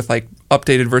update with like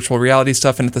updated virtual reality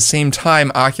stuff, and at the same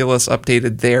time Oculus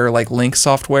updated their like Link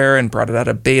software and brought it out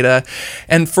of beta.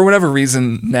 And for whatever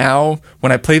reason, now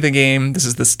when I play the game, this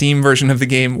is the Steam version of the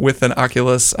game with an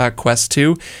Oculus Quest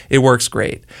 2, it works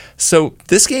great. So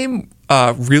this game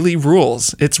really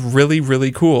rules. It's really,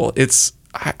 really cool. It's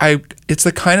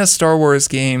the kind of Star Wars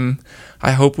game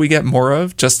I hope we get more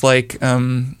of, just like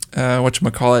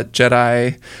whatchamacallit,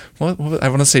 Jedi. What I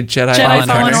want to say Jedi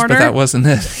Fallen Order, but that wasn't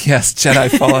it. Yes,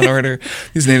 Jedi Fallen Order.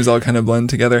 These names all kind of blend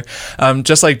together.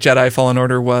 Just like Jedi Fallen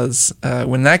Order was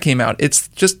when that came out. It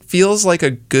just feels like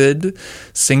a good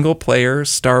single-player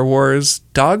Star Wars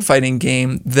dogfighting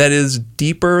game that is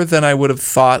deeper than I would have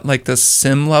thought. Like the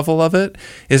sim level of it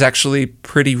is actually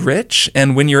pretty rich.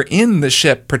 And when you're in the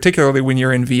ship, particularly when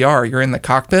you're in VR, you're in the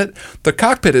cockpit. The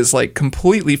cockpit is like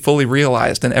completely fully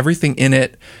realized, and everything in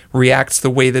it reacts the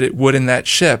way that it would in that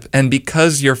ship. And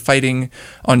because you're fighting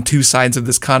on two sides of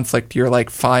this conflict, you're like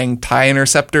flying TIE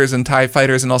interceptors and TIE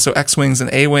fighters and also X-Wings and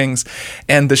A-Wings,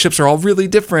 and the ships are all really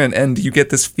different, and you get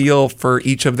this feel for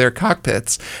each of their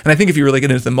cockpits. And I think if you really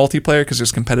get into the multiplayer, because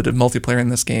there's competitive multiplayer in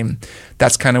this game,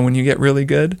 that's kind of when you get really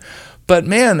good. But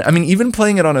man, I mean, even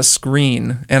playing it on a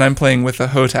screen, and I'm playing with a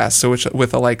HOTAS, so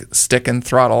with a like stick and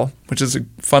throttle, which is a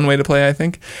fun way to play, I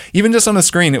think. Even just on a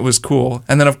screen, it was cool.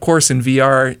 And then of course in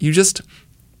VR,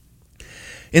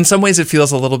 in some ways it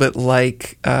feels a little bit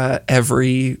like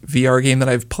every VR game that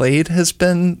I've played has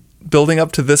been building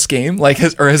up to this game,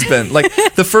 has been like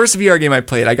the first VR game I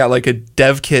played. I got like a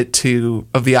dev kit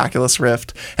of the Oculus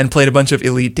Rift and played a bunch of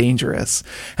Elite Dangerous,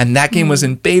 and that game was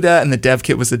in beta, and the dev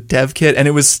kit was a dev kit, and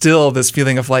it was still this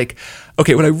feeling of like,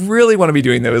 okay, what I really want to be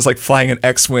doing though is like flying an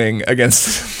X-Wing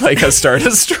against like a Star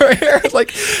Destroyer,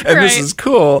 This is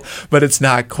cool, but it's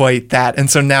not quite that. And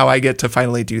so now I get to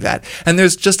finally do that. And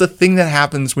there's just a thing that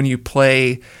happens when you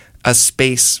play a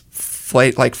space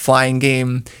flying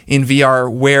game in VR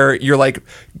where you're like,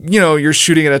 you're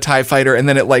shooting at a TIE fighter, and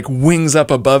then it like wings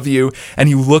up above you, and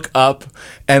you look up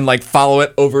and like follow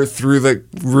it over through the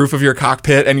roof of your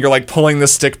cockpit, and you're like pulling the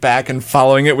stick back and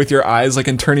following it with your eyes, like,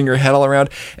 and turning your head all around.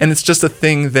 And it's just a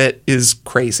thing that is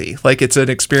crazy. Like, it's an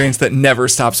experience that never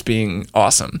stops being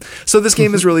awesome. So this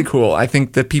game is really cool. I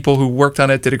think the people who worked on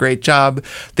it did a great job.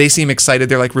 They seem excited.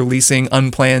 They're like releasing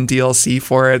unplanned DLC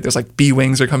for it. There's like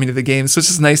B-Wings are coming to the game. So it's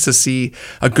just nice to see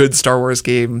a good Star Wars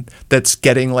game that's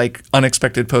getting like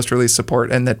unexpected post-release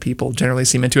support, and that people generally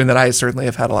seem into, and that I certainly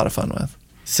have had a lot of fun with.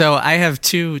 So I have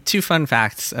two fun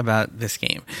facts about this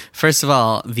game. First of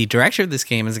all, the director of this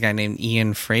game is a guy named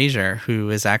Ian Fraser, who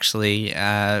is actually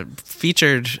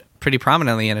featured pretty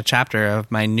prominently in a chapter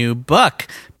of my new book,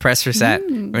 Press Reset,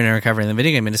 We're in Recovery in the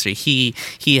Video Game Industry. He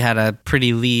had a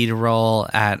pretty lead role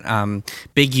at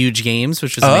Big Huge Games,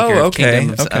 which was the maker of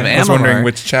Kingdoms of Amalur. I was wondering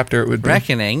which chapter it would be.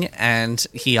 Reckoning, and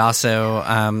he also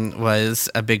was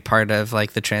a big part of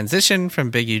like the transition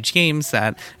from Big Huge Games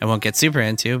that I won't get super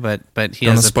into, but he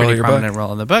has a pretty prominent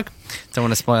role in the book. Don't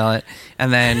want to spoil it.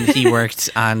 And then he worked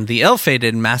on the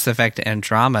ill-fated Mass Effect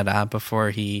Andromeda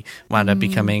before he wound up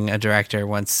becoming a director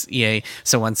once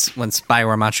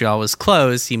Bioware Montreal was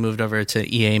closed. He moved over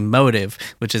to EA Motive,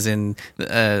 which is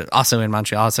also in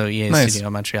Montreal, also EA Studio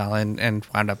Montreal, and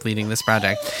wound up leading this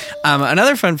project.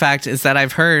 Another fun fact is that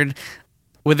I've heard,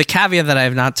 with the caveat that I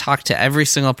have not talked to every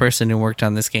single person who worked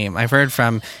on this game, I've heard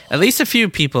from at least a few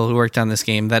people who worked on this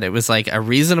game that it was like a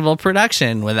reasonable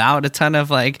production without a ton of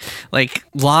like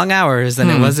long hours, and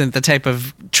it wasn't the type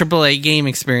of AAA game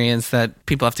experience that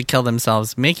people have to kill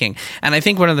themselves making. And I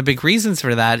think one of the big reasons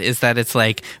for that is that it's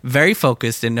like very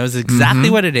focused and knows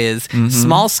exactly what it is.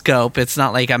 Small scope. It's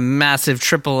not like a massive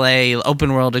AAA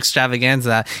open world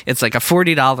extravaganza. It's like a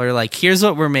 $40 like, here's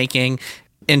what we're making.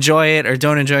 Enjoy it or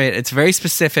don't enjoy it. It's very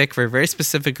specific for a very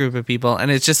specific group of people,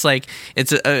 and it's just like it's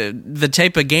the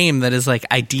type of game that is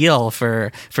like ideal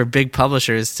for big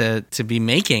publishers to be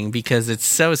making, because it's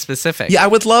so specific. Yeah, I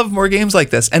would love more games like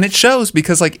this, and it shows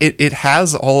because like it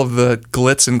has all of the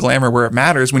glitz and glamour where it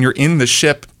matters. When you're in the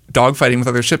ship dogfighting with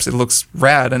other ships, it looks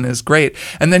rad and is great.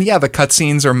 And then, yeah, the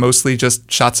cutscenes are mostly just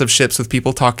shots of ships with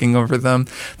people talking over them.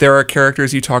 There are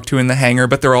characters you talk to in the hangar,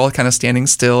 but they're all kind of standing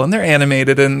still, and they're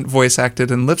animated and voice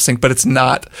acted and lip synced, but it's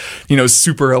not,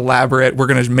 super elaborate. We're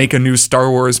going to make a new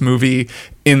Star Wars movie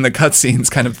in the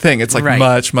cutscenes kind of thing. It's like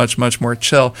much, much, much more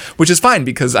chill, which is fine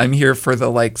because I'm here for the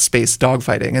like space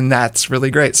dogfighting, and that's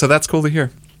really great. So that's cool to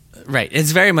hear. Right. It's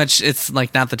very much, it's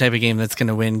like not the type of game that's going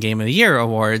to win Game of the Year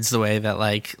awards the way that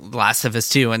like Last of Us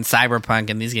 2 and Cyberpunk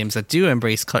and these games that do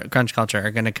embrace crunch culture are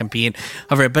going to compete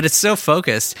over it. But it's so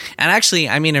focused. And actually,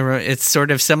 I mean, it's sort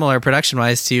of similar production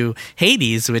wise to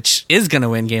Hades, which is going to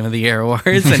win Game of the Year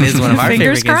awards and is one of our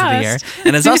favorite games of the year.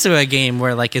 And it's also a game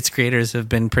where like its creators have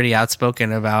been pretty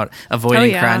outspoken about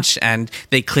avoiding crunch. And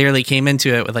they clearly came into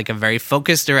it with like a very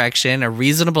focused direction, a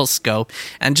reasonable scope,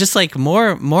 and just like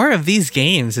more of these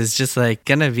games is is just like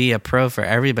gonna be a pro for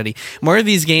everybody. More of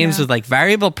these games with like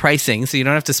variable pricing, so you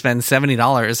don't have to spend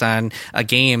 $70 on a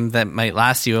game that might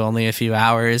last you only a few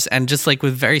hours, and just like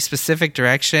with very specific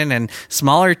direction and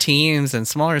smaller teams and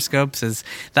smaller scopes,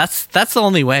 that's the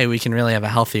only way we can really have a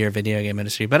healthier video game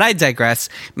industry. But I digress.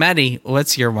 Maddie,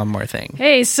 what's your one more thing?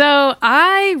 Hey, so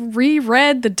I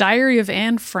reread The Diary of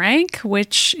Anne Frank,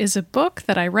 which is a book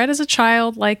that I read as a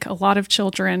child, like a lot of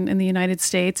children in the United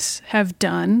States have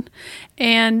done.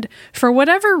 And for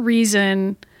whatever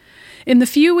reason, in the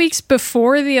few weeks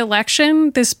before the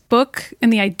election, this book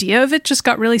and the idea of it just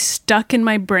got really stuck in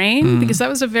my brain because that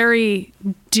was a very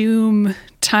doom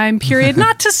time period.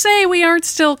 Not to say we aren't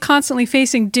still constantly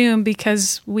facing doom,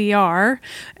 because we are,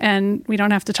 and we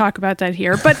don't have to talk about that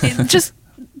here, but it just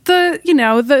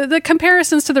the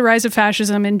comparisons to the rise of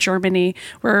fascism in Germany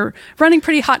were running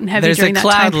pretty hot and heavy during that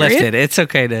time period. There's a cloud lifted. It's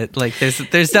okay to like. There's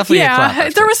definitely a cloud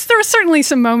lifted. There was certainly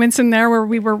some moments in there where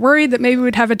we were worried that maybe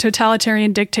we'd have a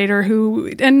totalitarian dictator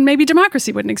and maybe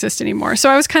democracy wouldn't exist anymore. So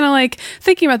I was kind of like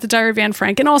thinking about The Diary of Anne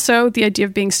Frank, and also the idea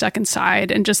of being stuck inside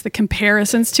and just the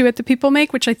comparisons to it that people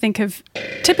make, which I think have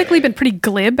typically been pretty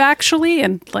glib, actually,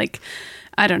 and like,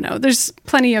 I don't know. There's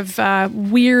plenty of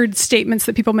weird statements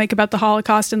that people make about the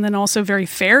Holocaust, and then also very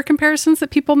fair comparisons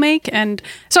that people make. And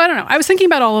so I don't know. I was thinking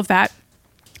about all of that.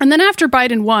 And then after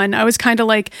Biden won, I was kind of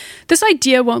like, this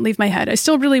idea won't leave my head. I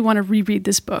still really want to reread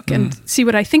this book and see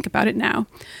what I think about it now.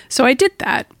 So I did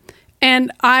that.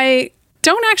 And I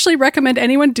don't actually recommend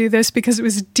anyone do this because it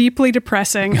was deeply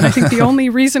depressing. And I think the only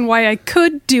reason why I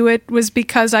could do it was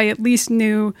because I at least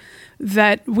knew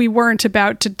that we weren't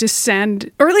about to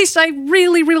descend, or at least I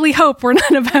really, really hope we're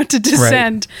not about to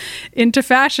descend into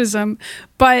fascism.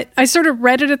 But I sort of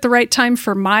read it at the right time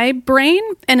for my brain,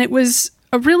 and it was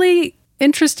a really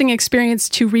interesting experience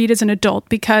to read as an adult,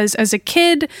 because as a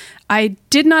kid, I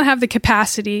did not have the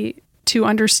capacity to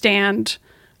understand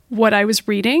what I was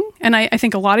reading. And I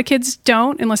think a lot of kids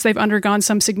don't, unless they've undergone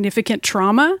some significant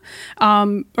trauma,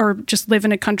 or just live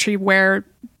in a country where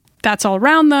that's all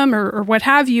around them, or what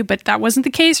have you. But that wasn't the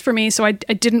case for me. So I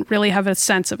didn't really have a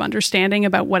sense of understanding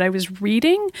about what I was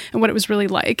reading and what it was really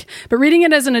like. But reading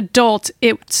it as an adult,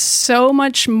 it's so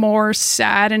much more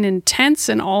sad and intense,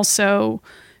 and also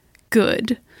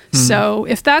good. So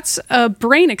if that's a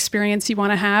brain experience you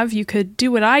want to have, you could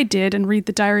do what I did and read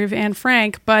The Diary of Anne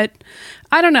Frank. But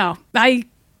I don't know.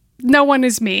 No one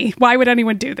is me. Why would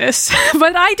anyone do this?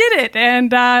 But I did it,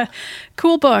 and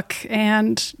cool book,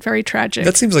 and very tragic.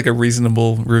 That seems like a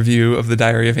reasonable review of The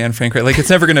Diary of Anne Frank, right? Like, it's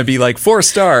never going to be like 4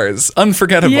 stars,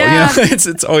 unforgettable. Yeah. You know,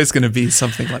 it's always going to be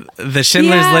something like the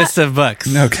Schindler's List of books.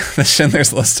 No, the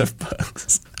Schindler's List of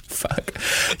books. Fuck.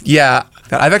 Yeah,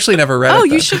 I've actually never read it. Oh,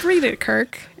 you should read it,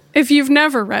 Kirk. If you've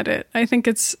never read it, I think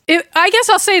I guess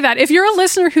I'll say that. If you're a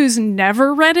listener who's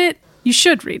never read it, you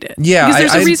should read it. Yeah,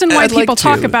 because there's a reason why people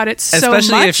talk about it so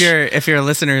especially much. Especially if your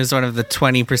listener is one of the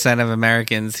 20% of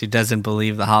Americans who doesn't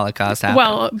believe the Holocaust happened.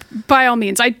 Well, by all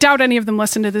means, I doubt any of them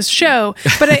listen to this show.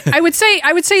 But I would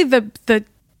say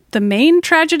the main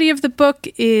tragedy of the book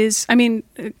is, I mean,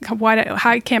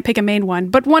 I can't pick a main one,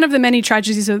 but one of the many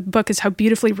tragedies of the book is how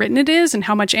beautifully written it is, and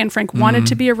how much Anne Frank wanted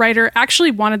to be a writer,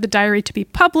 actually wanted the diary to be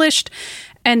published,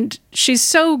 and she's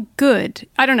so good.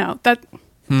 I don't know,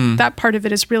 that part of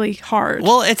it is really hard.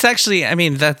 Well, it's actually, I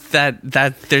mean, that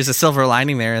there's a silver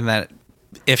lining there, in that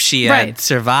if she had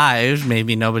survived,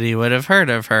 maybe nobody would have heard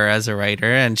of her as a writer,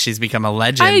 and she's become a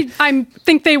legend. I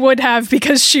think they would have,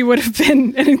 because she would have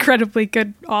been an incredibly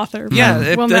good author.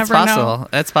 Yeah, we'll that's never possible. know.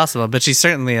 That's possible, but she's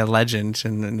certainly a legend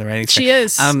in the writing. She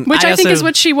is, which I think is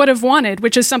what she would have wanted,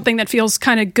 which is something that feels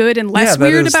kind of good and less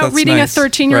weird about reading a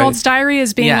 13-year-old's diary,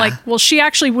 is being like, well, she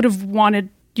actually would have wanted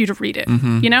you to read it,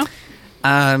 you know?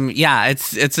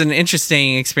 It's an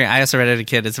interesting experience. I also read it as a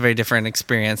kid. It's a very different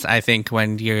experience, I think,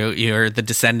 when you're the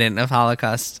descendant of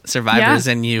Holocaust survivors,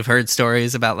 and you've heard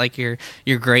stories about like your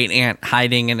great aunt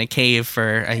hiding in a cave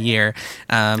for a year.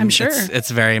 I'm sure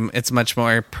it's much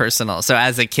more personal. So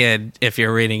as a kid, if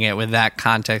you're reading it with that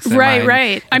context in mind,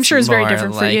 right. I'm sure it's very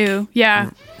different for you.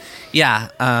 Yeah. Yeah.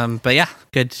 But yeah,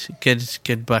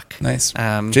 good book. Nice.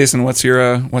 Jason, what's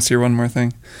your one more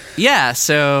thing? Yeah.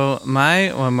 So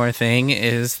my one more thing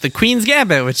is The Queen's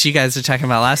Gambit, which you guys were talking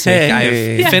about last week.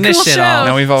 I've finished it all.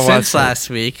 No, we've all since watched last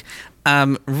week.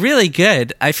 Really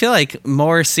good. I feel like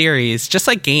more series, just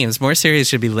like games, more series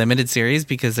should be limited series,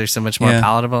 because they're so much more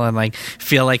palatable and like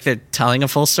feel like they're telling a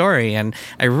full story. And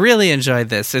I really enjoyed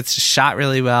this. It's shot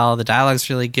really well. The dialogue's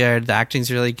really good. The acting's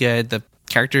really good. The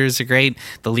characters are great.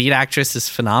 The lead actress is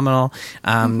phenomenal.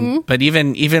 But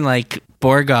even like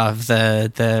Borgov,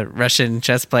 the Russian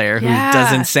chess player who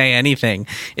doesn't say anything,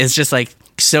 is just like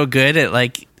so good at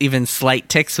like even slight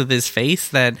ticks with his face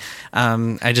that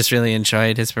I just really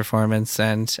enjoyed his performance.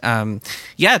 And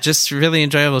just really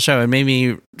enjoyable show. It made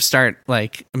me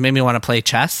want to play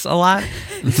chess a lot.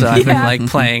 So I've been like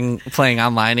playing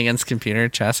online against computer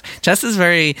chess. Chess is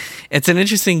it's an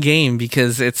interesting game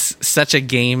because it's such a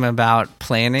game about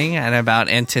planning and about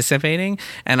anticipating.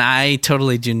 And I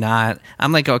totally do not,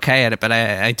 I'm like okay at it, but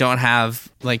I don't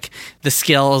have like the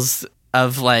skills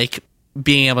of like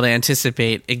being able to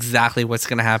anticipate exactly what's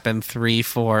going to happen 3,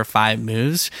 4, 5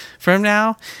 moves from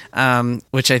now,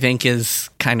 which I think is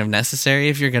kind of necessary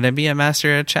if you're going to be a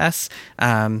master at chess.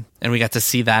 And we got to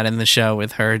see that in the show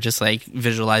with her just like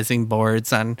visualizing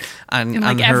boards on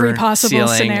like her every possible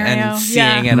ceiling scenario. and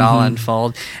seeing it all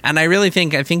unfold. And I really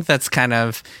think that's kind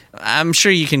of, I'm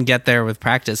sure you can get there with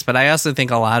practice, but I also think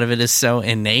a lot of it is so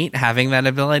innate, having that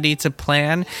ability to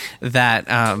plan, that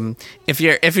if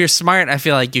you're smart, I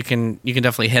feel like you can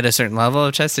definitely hit a certain level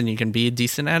of chess and you can be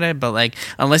decent at it. But like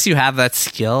unless you have that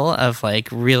skill of like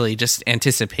really just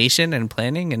anticipation and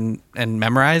planning and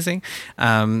memorizing,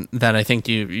 that I think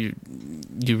you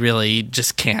really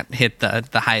just can't hit the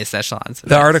highest echelons.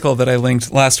 The article that I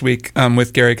linked last week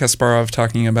with Gary Kasparov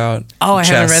talking about I chess.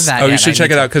 haven't read that Oh, yet. you should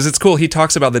check it out because it's cool. He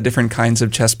talks about the different kinds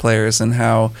of chess players and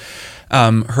how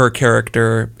her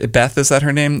character, Beth, is that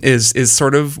her name, is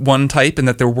sort of one type, and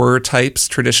that there were types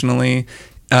traditionally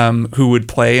who would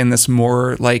play in this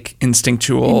more like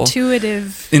instinctual,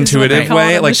 intuitive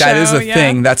way. Like that is a yeah.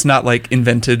 thing that's not like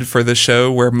invented for the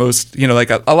show, where most, like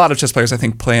a lot of chess players I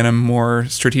think play in a more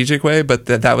strategic way, but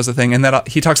that was a thing. And that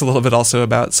he talks a little bit also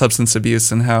about substance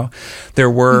abuse and how there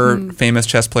were famous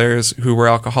chess players who were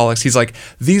alcoholics. He's like,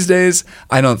 these days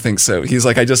I don't think so. He's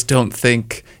like, I just don't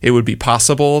think it would be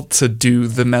possible to do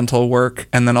the mental work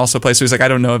and then also play. So he's like, I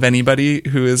don't know of anybody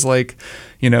who is like,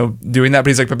 doing that. But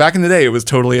he's like, but back in the day, it was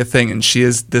totally a thing. And she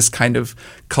is this kind of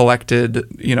collected,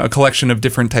 a collection of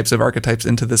different types of archetypes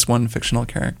into this one fictional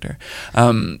character.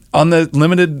 On the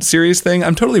limited series thing,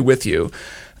 I'm totally with you.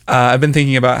 I've been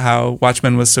thinking about how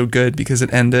Watchmen was so good because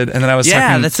it ended. And then I was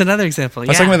talking... that's another example. I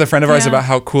was talking with a friend of ours about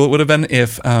how cool it would have been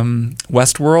if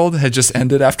Westworld had just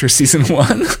ended after season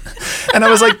 1. And I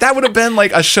was like, that would have been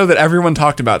like a show that everyone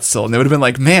talked about still. And they would have been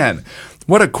like, man,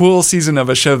 what a cool season of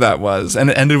a show that was. And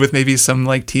it ended with maybe some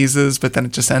like teases, but then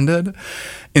it just ended.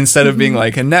 Instead of being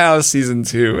like, and now season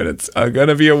 2, and it's going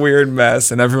to be a weird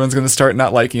mess, and everyone's going to start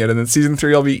not liking it. And then season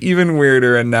 3 will be even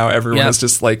weirder, and now everyone is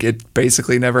just like, it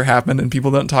basically never happened, and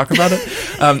people don't talk about it.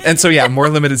 And so, more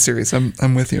limited series.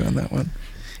 I'm with you on that one.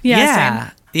 Yeah.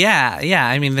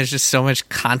 I mean, there's just so much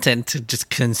content to just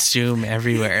consume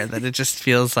everywhere that it just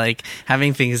feels like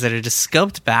having things that are just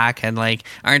scoped back and like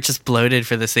aren't just bloated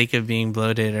for the sake of being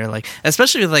bloated, or like,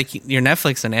 especially with like your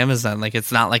Netflix and Amazon, like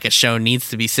it's not like a show needs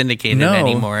to be syndicated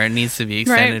anymore. It needs to be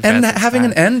extended. And having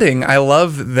an ending. I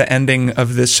love the ending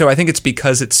of this show. I think it's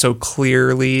because it so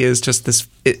clearly is just this.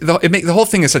 The whole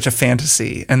thing is such a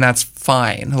fantasy, and that's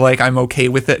fine. Like I'm okay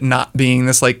with it not being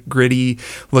this like gritty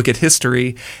look at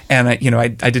history, and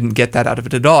I didn't get that out of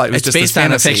it at all. It was it's just based this on a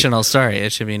fantasy. fictional story.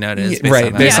 It should be noted. It's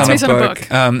Based on a book. book.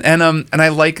 And I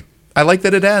like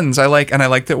that it ends. I like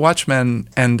that Watchmen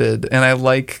ended, and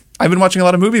I've been watching a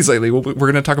lot of movies lately. We're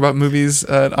going to talk about movies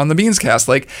on the Beans Cast.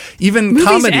 Like even movies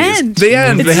comedies, they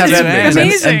end. They have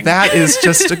endings, and that is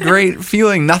just a great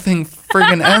feeling. Nothing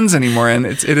friggin' ends anymore, and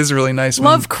it is really nice.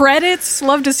 Love credits.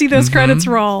 Love to see those credits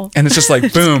roll. And it's just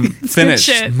like boom, finish,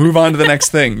 shit. move on to the next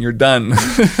thing. You're done.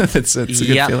 It's a good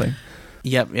feeling.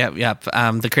 Yep.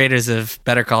 The creators of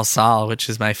Better Call Saul, which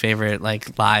is my favorite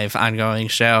like live ongoing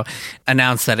show,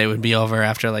 announced that it would be over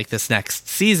after like this next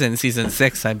season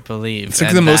 6, I believe. It's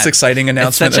like the most exciting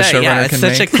announcement a showrunner can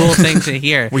make. It's such a cool thing to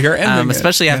hear. We are ending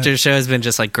especially after the show has been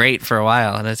just like great for a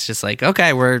while, and it's just like,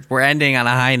 okay, we're ending on a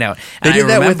high note. And they did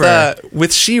that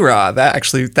with She-Ra.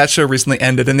 That show recently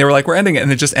ended, and they were like, we're ending it,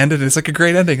 and it just ended, and it's like a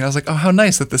great ending. And I was like, oh, how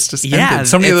nice that this just ended.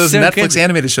 So many of those Netflix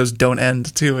animated shows don't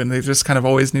end too, and they just kind of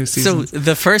always new seasons. So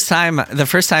the first time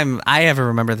I ever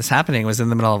remember this happening was in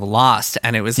the middle of Lost,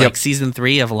 and it was like season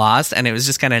 3 of Lost, and it was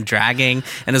just kind of dragging,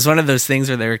 and it was one of those things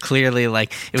where they were clearly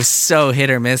like, it was so hit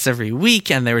or miss every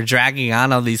week, and they were dragging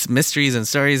on all these mysteries and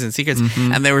stories and secrets.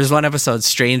 And there was one episode,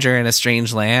 Stranger in a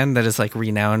Strange Land, that is like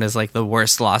renowned as like the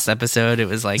worst Lost episode. It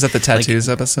was like, is that the tattoos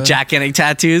episode? Jack getting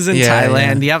tattoos in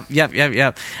Thailand.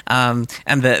 Yep.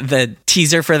 And the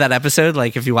teaser for that episode,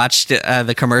 like if you watched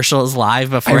the commercials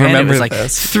live beforehand, it was like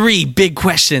 3 big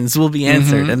questions will be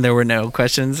answered, and there were no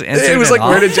questions answered. It was like,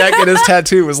 where did Jack get his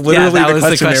tattoo? Was literally the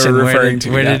question they were referring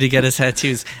to. Where did he get his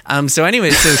tattoos? So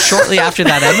anyway, so shortly after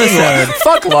that episode,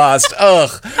 fuck Lost. Ugh.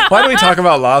 Why do we talk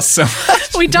about Lost so much?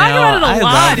 We talk about it a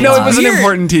lot. No, it was an Weird.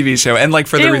 important TV show, and like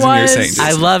for the It reason you're was. saying,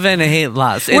 I love and I hate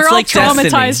Lost. It's We're all like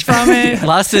traumatized Destiny. from it.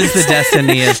 Lost is the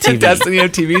destiny of TV. Destiny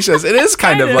of TV shows. It is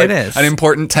kind of Kind like of. It is. an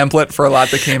important template for a lot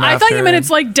that came I after. thought you meant it's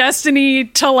like Destiny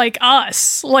to like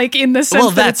us, like in the sense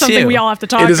Well, that that it's something too. we all have to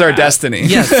talk about. It is our destiny.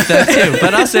 Yes, that too.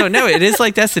 But also, no, it is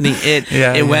like Destiny.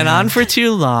 It went yeah. on for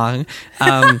too long.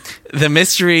 The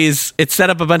mysteries, it set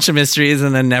up a bunch of mysteries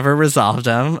and then never resolved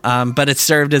them. But it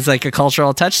served as like a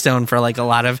cultural touchstone for like a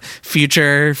lot of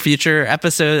future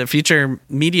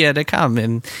media to come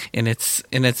in its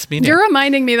media. You're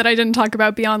reminding me that I didn't talk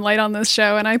about Beyond Light on this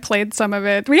show, and I played some of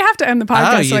it. We have to end the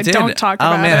podcast, so I don't talk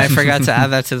about it. Oh man, I forgot to add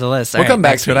that to the list. We'll come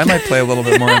back to it. I might play a little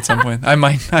bit more at some point. I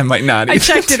might not. I either.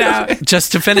 checked it out.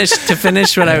 Just to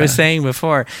finish what I was saying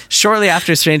before, shortly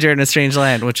after Stranger in a Strange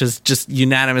Land, which is just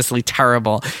unanimously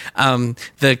terrible,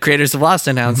 the creators of Lost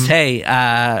announced, hey,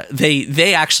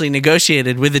 they actually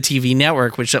negotiated with the TV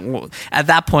network, which at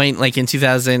that point, like in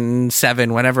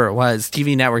 2007, whenever it was,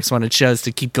 TV networks wanted shows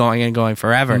to keep going and going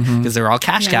forever because they were all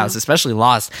cash cows, especially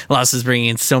Lost. Lost is bringing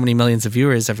in so many millions of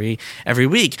viewers every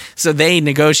week. So they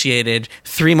negotiated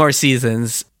 3 more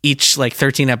seasons, each like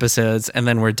 13 episodes, and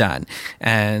then we're done.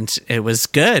 And it was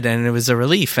good, and it was a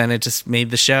relief, and it just made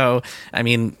the show. I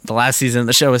mean, the last season of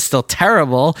the show was still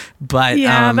terrible, but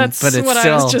That's but it what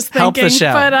still I was just helped thinking. the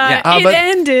show. But, Yeah. it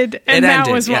ended, and that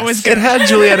ended, was what yes. was good. It had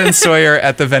Juliet and Sawyer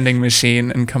at the vending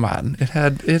machine, and come on, it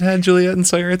had Juliet and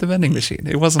Sawyer at the vending machine.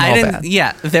 It wasn't all bad.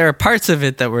 Yeah, there are parts of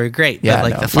it that were great, Yeah, but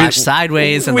like no. the flash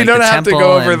sideways and we like don't the have to temple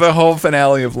go over and- the whole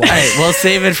finale of Lost. All right, we'll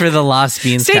save it for the Lost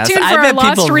Beans Stay cast. tuned for I our bet Lost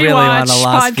people really want a Rewatch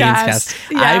Lost Beans podcast. cast.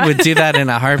 Yeah. I would do that in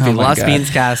a heartbeat. Oh my Lost God. Beans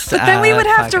cast. But then we would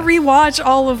have to podcast. rewatch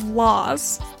all of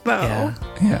Lost, though. Yeah.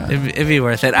 Yeah. It'd be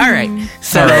worth it. All right.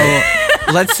 So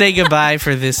let's say goodbye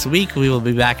for this week. We will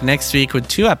be back next week with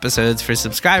 2 episodes for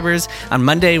subscribers. On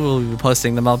Monday, we'll be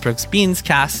posting the Mel Brooks Beans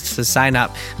cast. So sign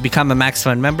up, become a Max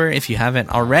Fun member if you haven't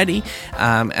already.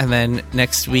 And then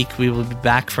next week, we will be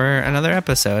back for another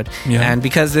episode. Yeah. And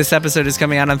because this episode is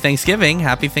coming out on Thanksgiving,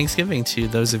 happy Thanksgiving to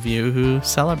those of you who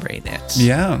celebrate it.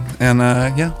 Yeah, and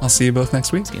I'll see you both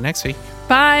next week. See you next week.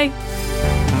 Bye.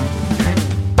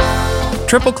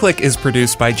 Triple Click is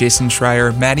produced by Jason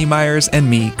Schreier, Maddie Myers, and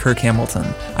me, Kirk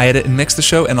Hamilton. I edit and mix the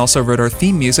show and also wrote our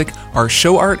theme music. Our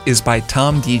show art is by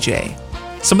Tom DJ.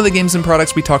 Some of the games and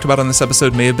products we talked about on this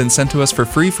episode may have been sent to us for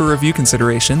free for review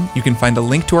consideration. You can find a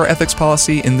link to our ethics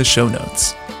policy in the show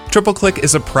notes. Triple Click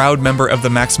is a proud member of the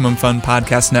Maximum Fun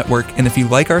Podcast Network, and if you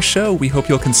like our show, we hope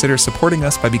you'll consider supporting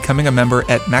us by becoming a member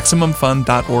at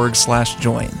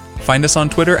MaximumFun.org/join. Find us on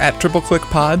Twitter at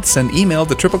TripleClickPod, send email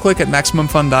to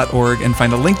tripleclick@MaximumFun.org, and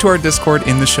find a link to our Discord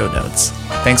in the show notes.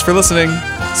 Thanks for listening.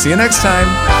 See you next time.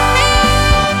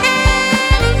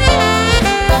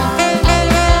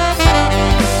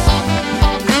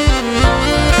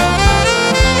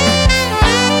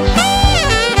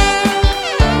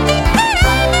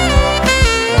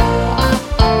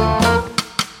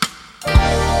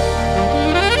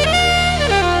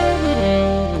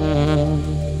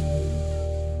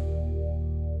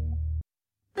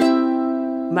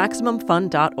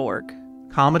 MaximumFun.org.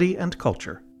 Comedy and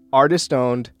culture. Artist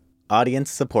owned.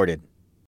 Audience supported.